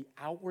that there will be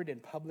outward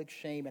and public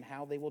shame in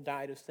how they will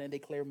die to send a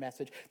clear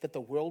message that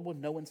the world will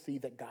know and see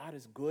that God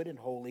is good and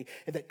holy,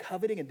 and that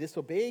coveting and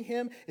disobeying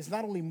him is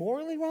not only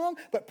morally wrong,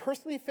 but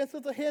personally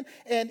offensive to him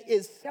and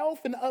is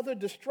self and other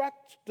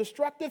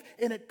destructive,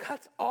 and it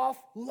cuts off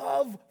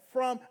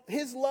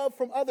his love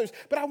from others.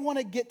 But I want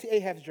to get to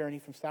Ahab's journey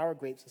from sour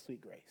grapes to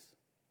sweet grace.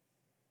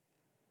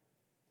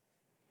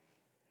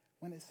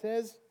 When it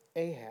says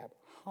Ahab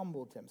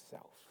humbled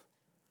himself,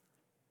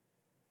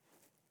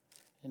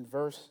 in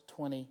verse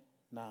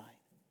 29,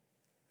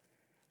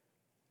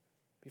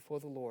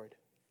 before the Lord,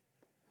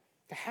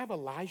 to have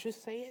Elijah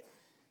say it,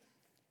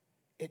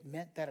 it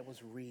meant that it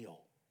was real.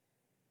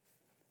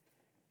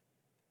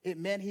 It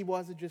meant he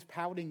wasn't just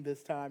pouting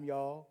this time,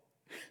 y'all.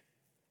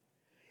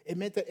 It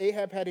meant that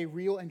Ahab had a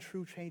real and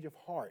true change of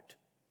heart.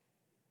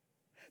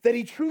 That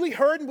he truly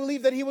heard and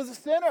believed that he was a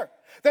sinner,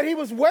 that he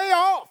was way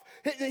off.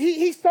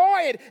 He saw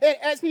it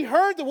as he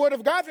heard the word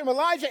of God from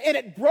Elijah, and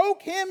it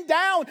broke him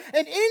down.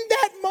 And in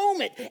that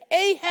moment,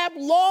 Ahab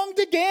longed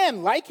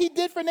again, like he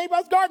did for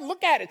Naboth's garden.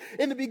 Look at it.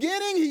 In the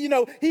beginning,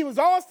 he was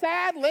all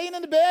sad, laying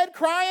in the bed,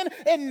 crying.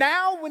 And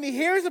now when he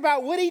hears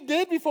about what he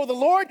did before the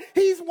Lord,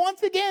 he's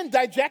once again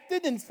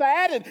dejected and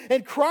sad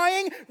and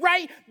crying,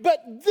 right? But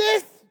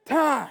this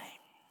time,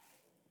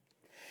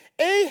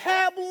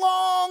 Ahab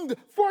longed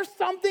for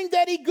something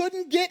that he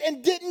couldn't get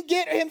and didn't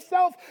get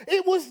himself.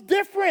 It was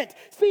different.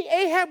 See,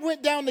 Ahab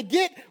went down to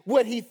get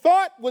what he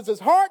thought was his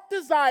heart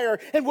desire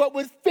and what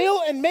would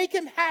fill and make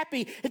him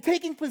happy in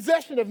taking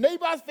possession of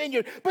Naboth's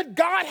vineyard. But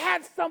God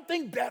had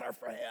something better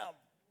for him.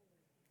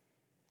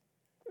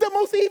 The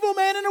most evil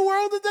man in the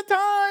world at the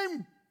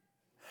time.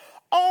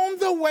 On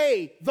the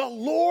way, the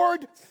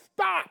Lord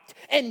stopped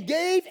and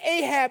gave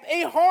Ahab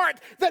a heart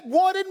that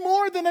wanted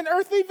more than an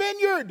earthly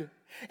vineyard.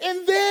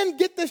 And then,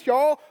 get this,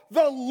 y'all,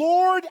 the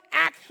Lord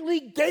actually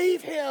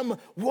gave him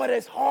what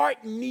his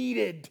heart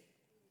needed.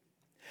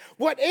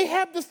 What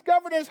Ahab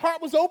discovered his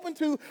heart was open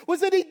to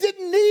was that he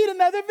didn't need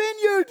another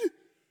vineyard.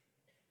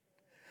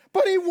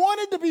 But he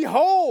wanted to be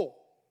whole.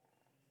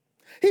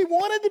 He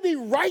wanted to be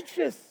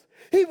righteous.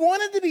 He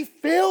wanted to be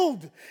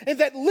filled, and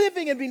that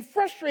living and being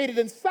frustrated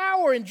and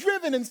sour and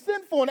driven and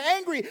sinful and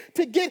angry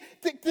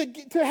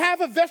to have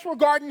a vegetable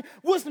garden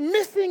was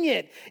missing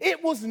it.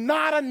 It was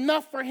not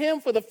enough for him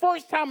for the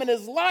first time in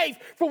his life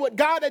for what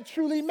God had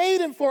truly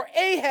made him for.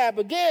 Ahab,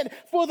 again,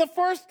 for the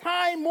first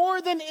time more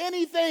than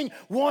anything,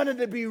 wanted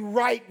to be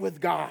right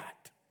with God.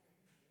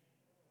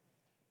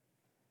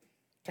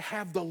 To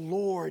have the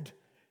Lord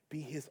be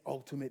his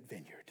ultimate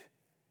vineyard.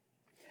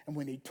 And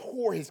when he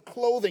tore his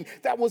clothing,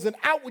 that was an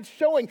outward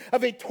showing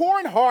of a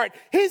torn heart.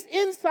 His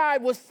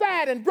inside was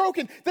sad and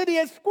broken, that he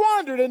had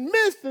squandered and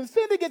missed and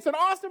sinned against an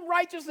awesome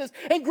righteousness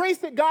and grace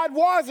that God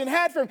was and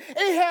had for him.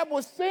 Ahab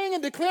was saying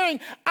and declaring,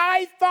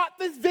 I thought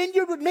this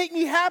vineyard would make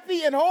me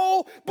happy and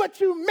whole,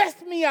 but you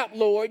messed me up,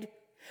 Lord.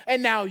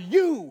 And now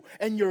you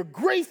and your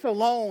grace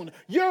alone,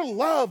 your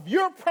love,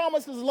 your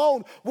promises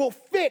alone will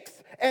fix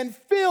and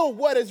fill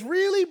what is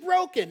really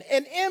broken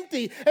and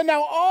empty. And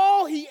now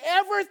all he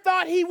ever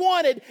thought he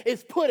wanted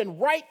is put in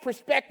right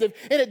perspective.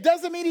 And it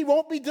doesn't mean he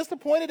won't be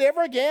disappointed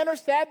ever again or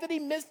sad that he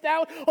missed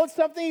out on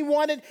something he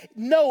wanted.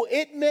 No,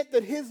 it meant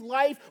that his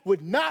life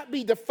would not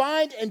be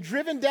defined and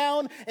driven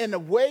down and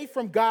away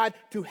from God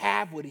to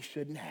have what he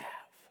shouldn't have.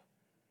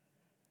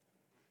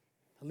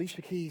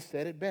 Alicia Keys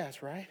said it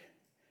best, right?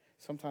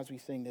 Sometimes we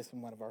sing this in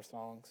one of our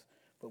songs,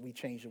 but we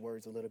change the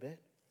words a little bit.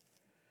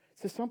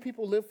 It says, some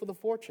people live for the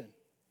fortune.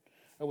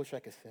 I wish I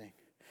could sing.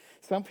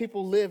 Some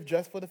people live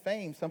just for the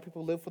fame. Some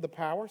people live for the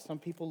power. Some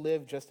people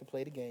live just to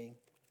play the game.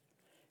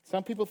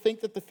 Some people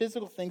think that the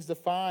physical things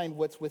define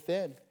what's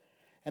within.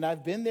 And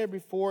I've been there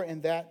before,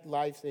 and that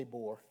life's a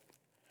bore.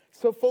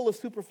 So full of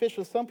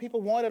superficial, some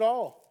people want it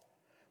all.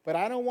 But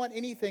I don't want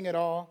anything at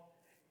all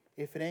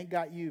if it ain't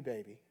got you,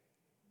 baby.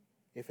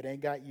 If it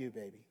ain't got you,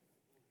 baby.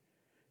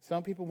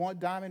 Some people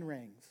want diamond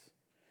rings.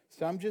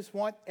 Some just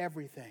want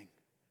everything.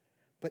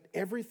 But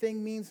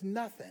everything means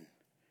nothing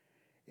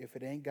if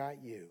it ain't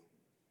got you.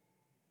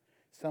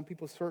 Some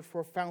people search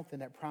for a fountain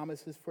that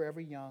promises forever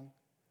young.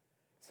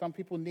 Some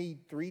people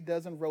need 3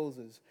 dozen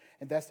roses,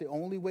 and that's the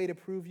only way to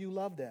prove you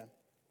love them.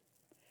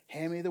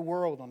 Hand me the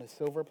world on a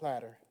silver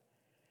platter.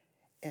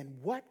 And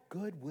what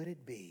good would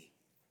it be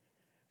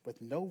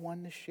with no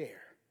one to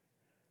share,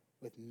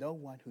 with no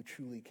one who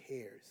truly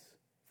cares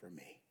for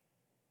me?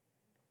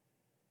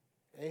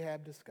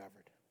 Ahab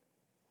discovered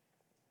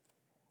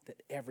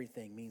that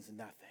everything means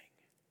nothing.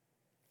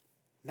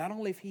 Not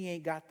only if he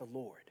ain't got the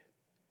Lord,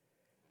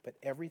 but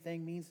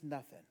everything means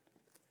nothing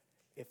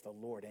if the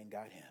Lord ain't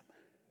got him.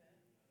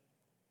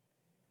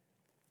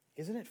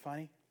 Isn't it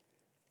funny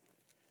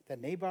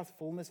that Naboth's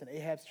fullness and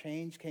Ahab's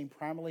change came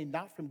primarily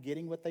not from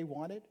getting what they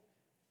wanted,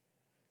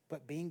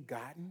 but being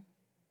gotten?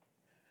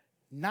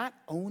 Not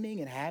owning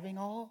and having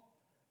all,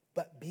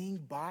 but being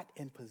bought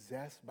and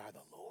possessed by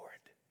the Lord.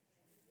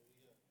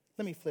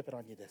 Let me flip it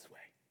on you this way.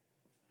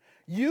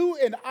 You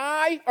and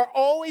I are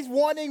always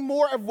wanting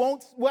more of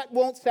what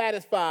won't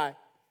satisfy.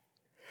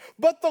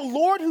 But the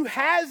Lord who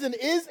has and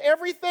is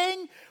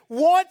everything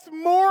wants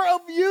more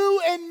of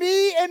you and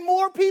me and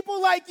more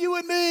people like you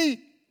and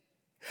me.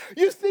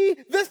 You see,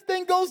 this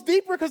thing goes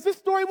deeper because this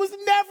story was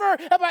never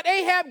about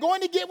Ahab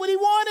going to get what he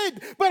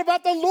wanted, but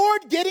about the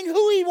Lord getting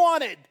who he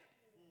wanted.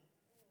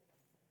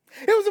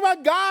 It was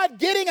about God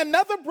getting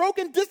another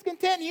broken,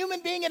 discontent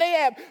human being in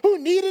Ahab who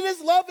needed his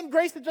love and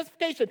grace and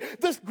justification.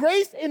 This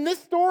grace in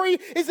this story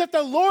is that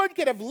the Lord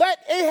could have let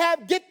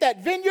Ahab get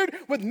that vineyard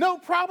with no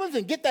problems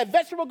and get that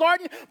vegetable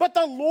garden, but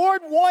the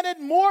Lord wanted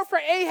more for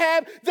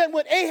Ahab than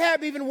what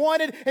Ahab even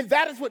wanted, and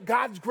that is what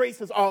God's grace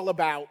is all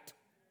about.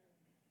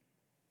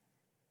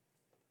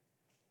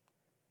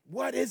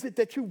 What is it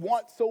that you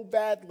want so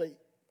badly?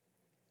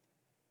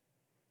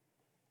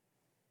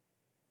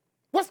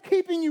 What's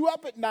keeping you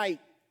up at night?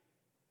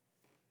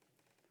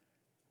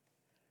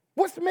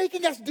 What's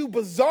making us do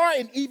bizarre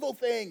and evil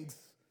things?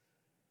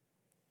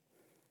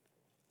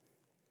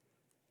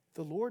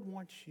 The Lord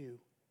wants you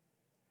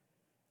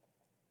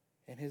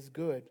and his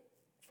good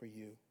for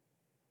you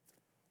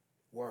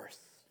worse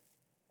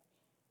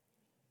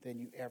than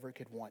you ever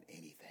could want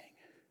anything.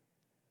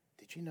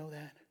 Did you know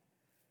that?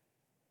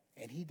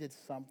 And he did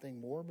something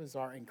more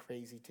bizarre and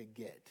crazy to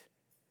get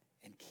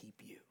and keep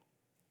you.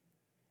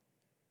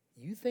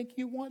 You think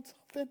you want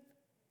something?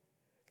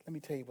 Let me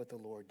tell you what the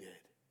Lord did.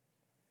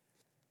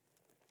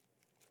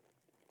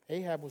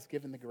 Ahab was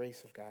given the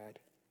grace of God.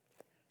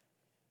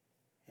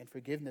 And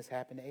forgiveness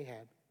happened to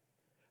Ahab.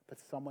 But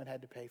someone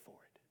had to pay for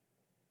it.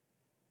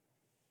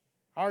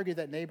 I argue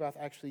that Naboth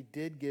actually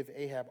did give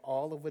Ahab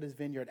all of what his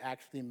vineyard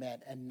actually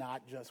meant and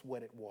not just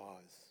what it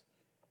was.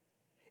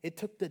 It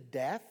took the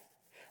death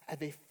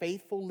of a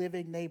faithful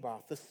living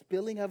Naboth, the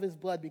spilling of his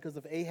blood because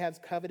of Ahab's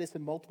covetous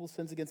and multiple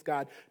sins against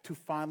God, to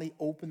finally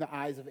open the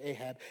eyes of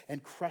Ahab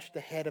and crush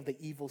the head of the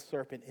evil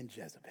serpent in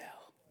Jezebel.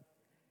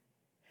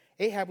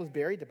 Ahab was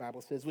buried, the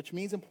Bible says, which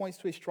means and points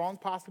to a strong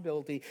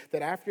possibility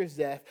that after his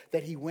death,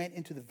 that he went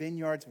into the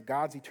vineyards of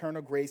God's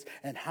eternal grace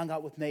and hung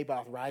out with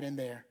Naboth right in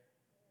there.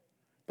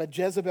 But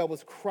Jezebel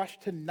was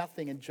crushed to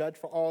nothing and judged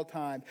for all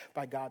time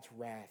by God's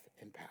wrath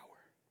and power.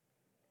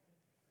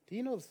 Do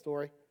you know the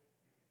story?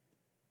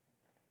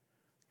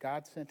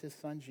 God sent his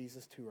son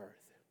Jesus to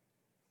earth,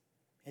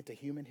 into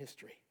human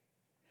history,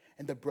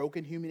 and the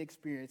broken human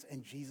experience,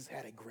 and Jesus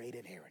had a great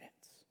inheritance.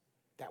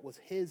 That was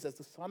his as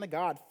the Son of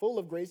God, full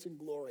of grace and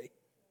glory.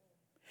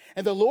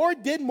 And the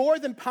Lord did more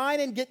than pine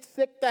and get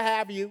sick to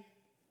have you.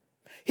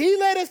 He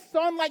let his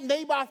son like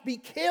Naboth be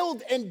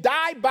killed and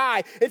die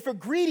by it for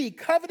greedy,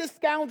 covetous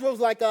scoundrels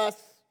like us.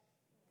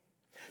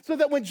 So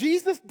that when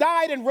Jesus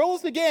died and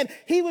rose again,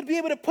 he would be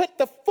able to put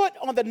the foot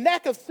on the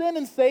neck of sin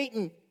and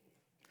Satan.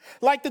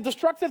 Like the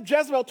destructive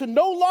Jezebel, to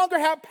no longer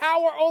have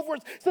power over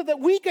us, so that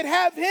we could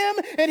have him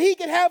and he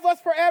could have us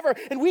forever.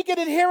 And we could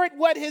inherit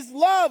what his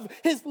love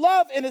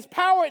and his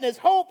power and his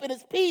hope and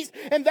his peace.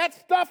 And that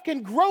stuff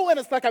can grow in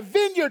us like a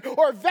vineyard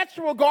or a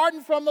vegetable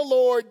garden from the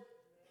Lord.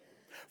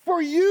 For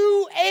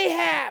you,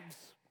 Ahabs,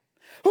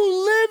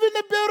 who live in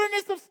the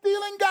bitterness of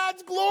stealing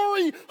God's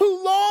glory,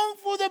 who long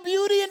for the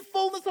beauty and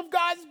fullness of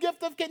God's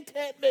gift of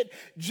contentment,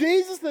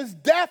 Jesus'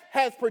 death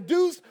has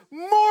produced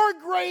more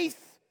grace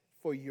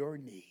for your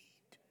need.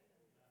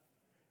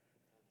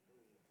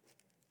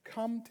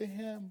 Come to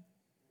him.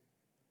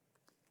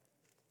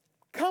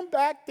 Come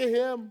back to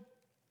him.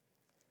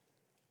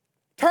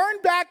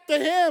 Turn back to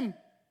him.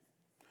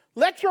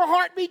 Let your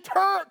heart be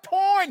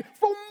torn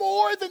for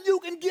more than you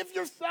can give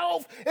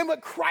yourself and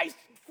what Christ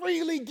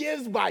freely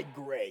gives by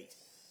grace.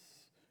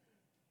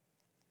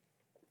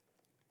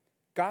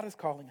 God is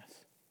calling us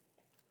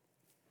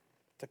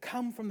to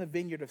come from the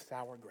vineyard of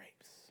sour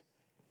grapes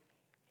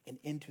and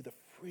into the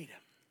freedom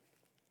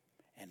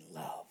and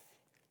love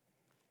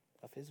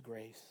of his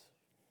grace.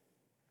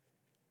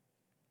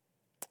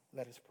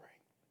 Let us pray.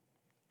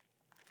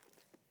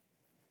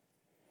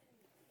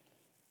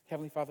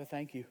 Heavenly Father,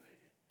 thank you.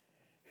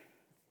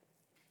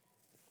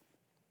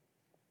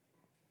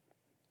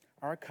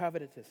 Our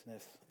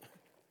covetousness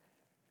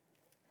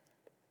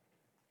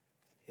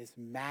is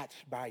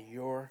matched by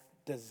your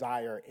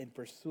desire in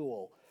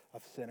pursuit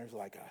of sinners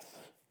like us.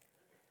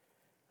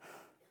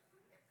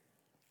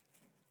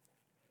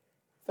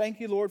 Thank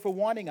you, Lord, for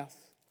wanting us.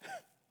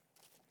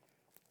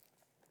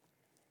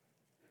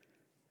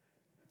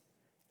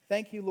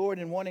 Thank you, Lord,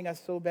 in wanting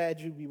us so bad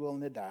you'd be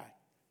willing to die.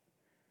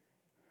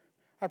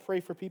 I pray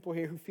for people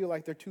here who feel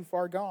like they're too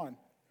far gone.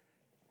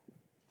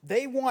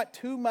 They want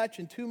too much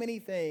and too many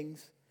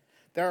things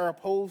that are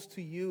opposed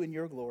to you and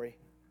your glory.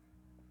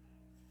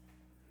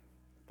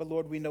 But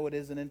Lord, we know it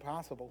isn't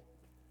impossible.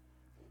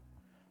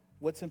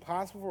 What's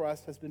impossible for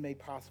us has been made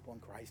possible in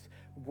Christ.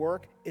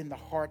 Work in the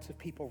hearts of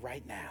people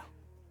right now.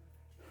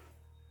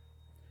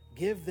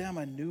 Give them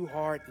a new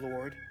heart,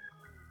 Lord.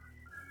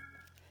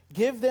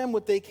 Give them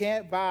what they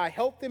can't buy.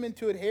 Help them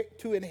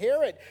to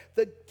inherit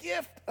the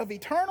gift of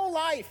eternal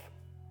life.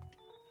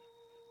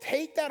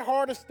 Take that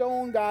heart of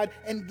stone, God,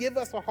 and give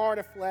us a heart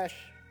of flesh.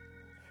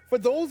 For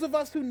those of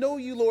us who know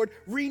you, Lord,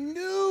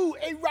 renew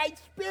a right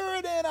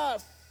spirit in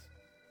us.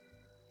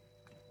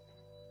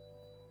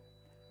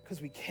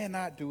 because we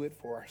cannot do it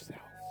for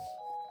ourselves.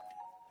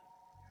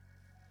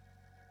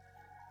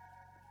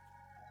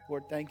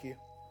 Lord, thank you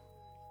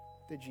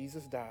that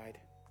Jesus died,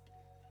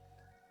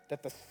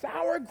 that the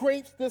sour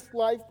grapes this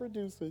life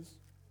produces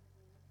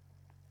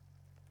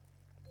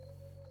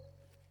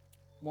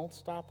won't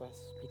stop us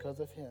because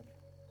of him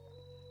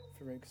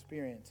from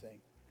experiencing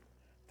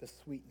the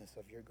sweetness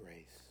of your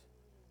grace.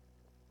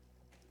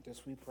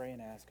 This we pray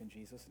and ask in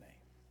Jesus'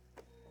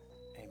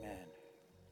 name. Amen.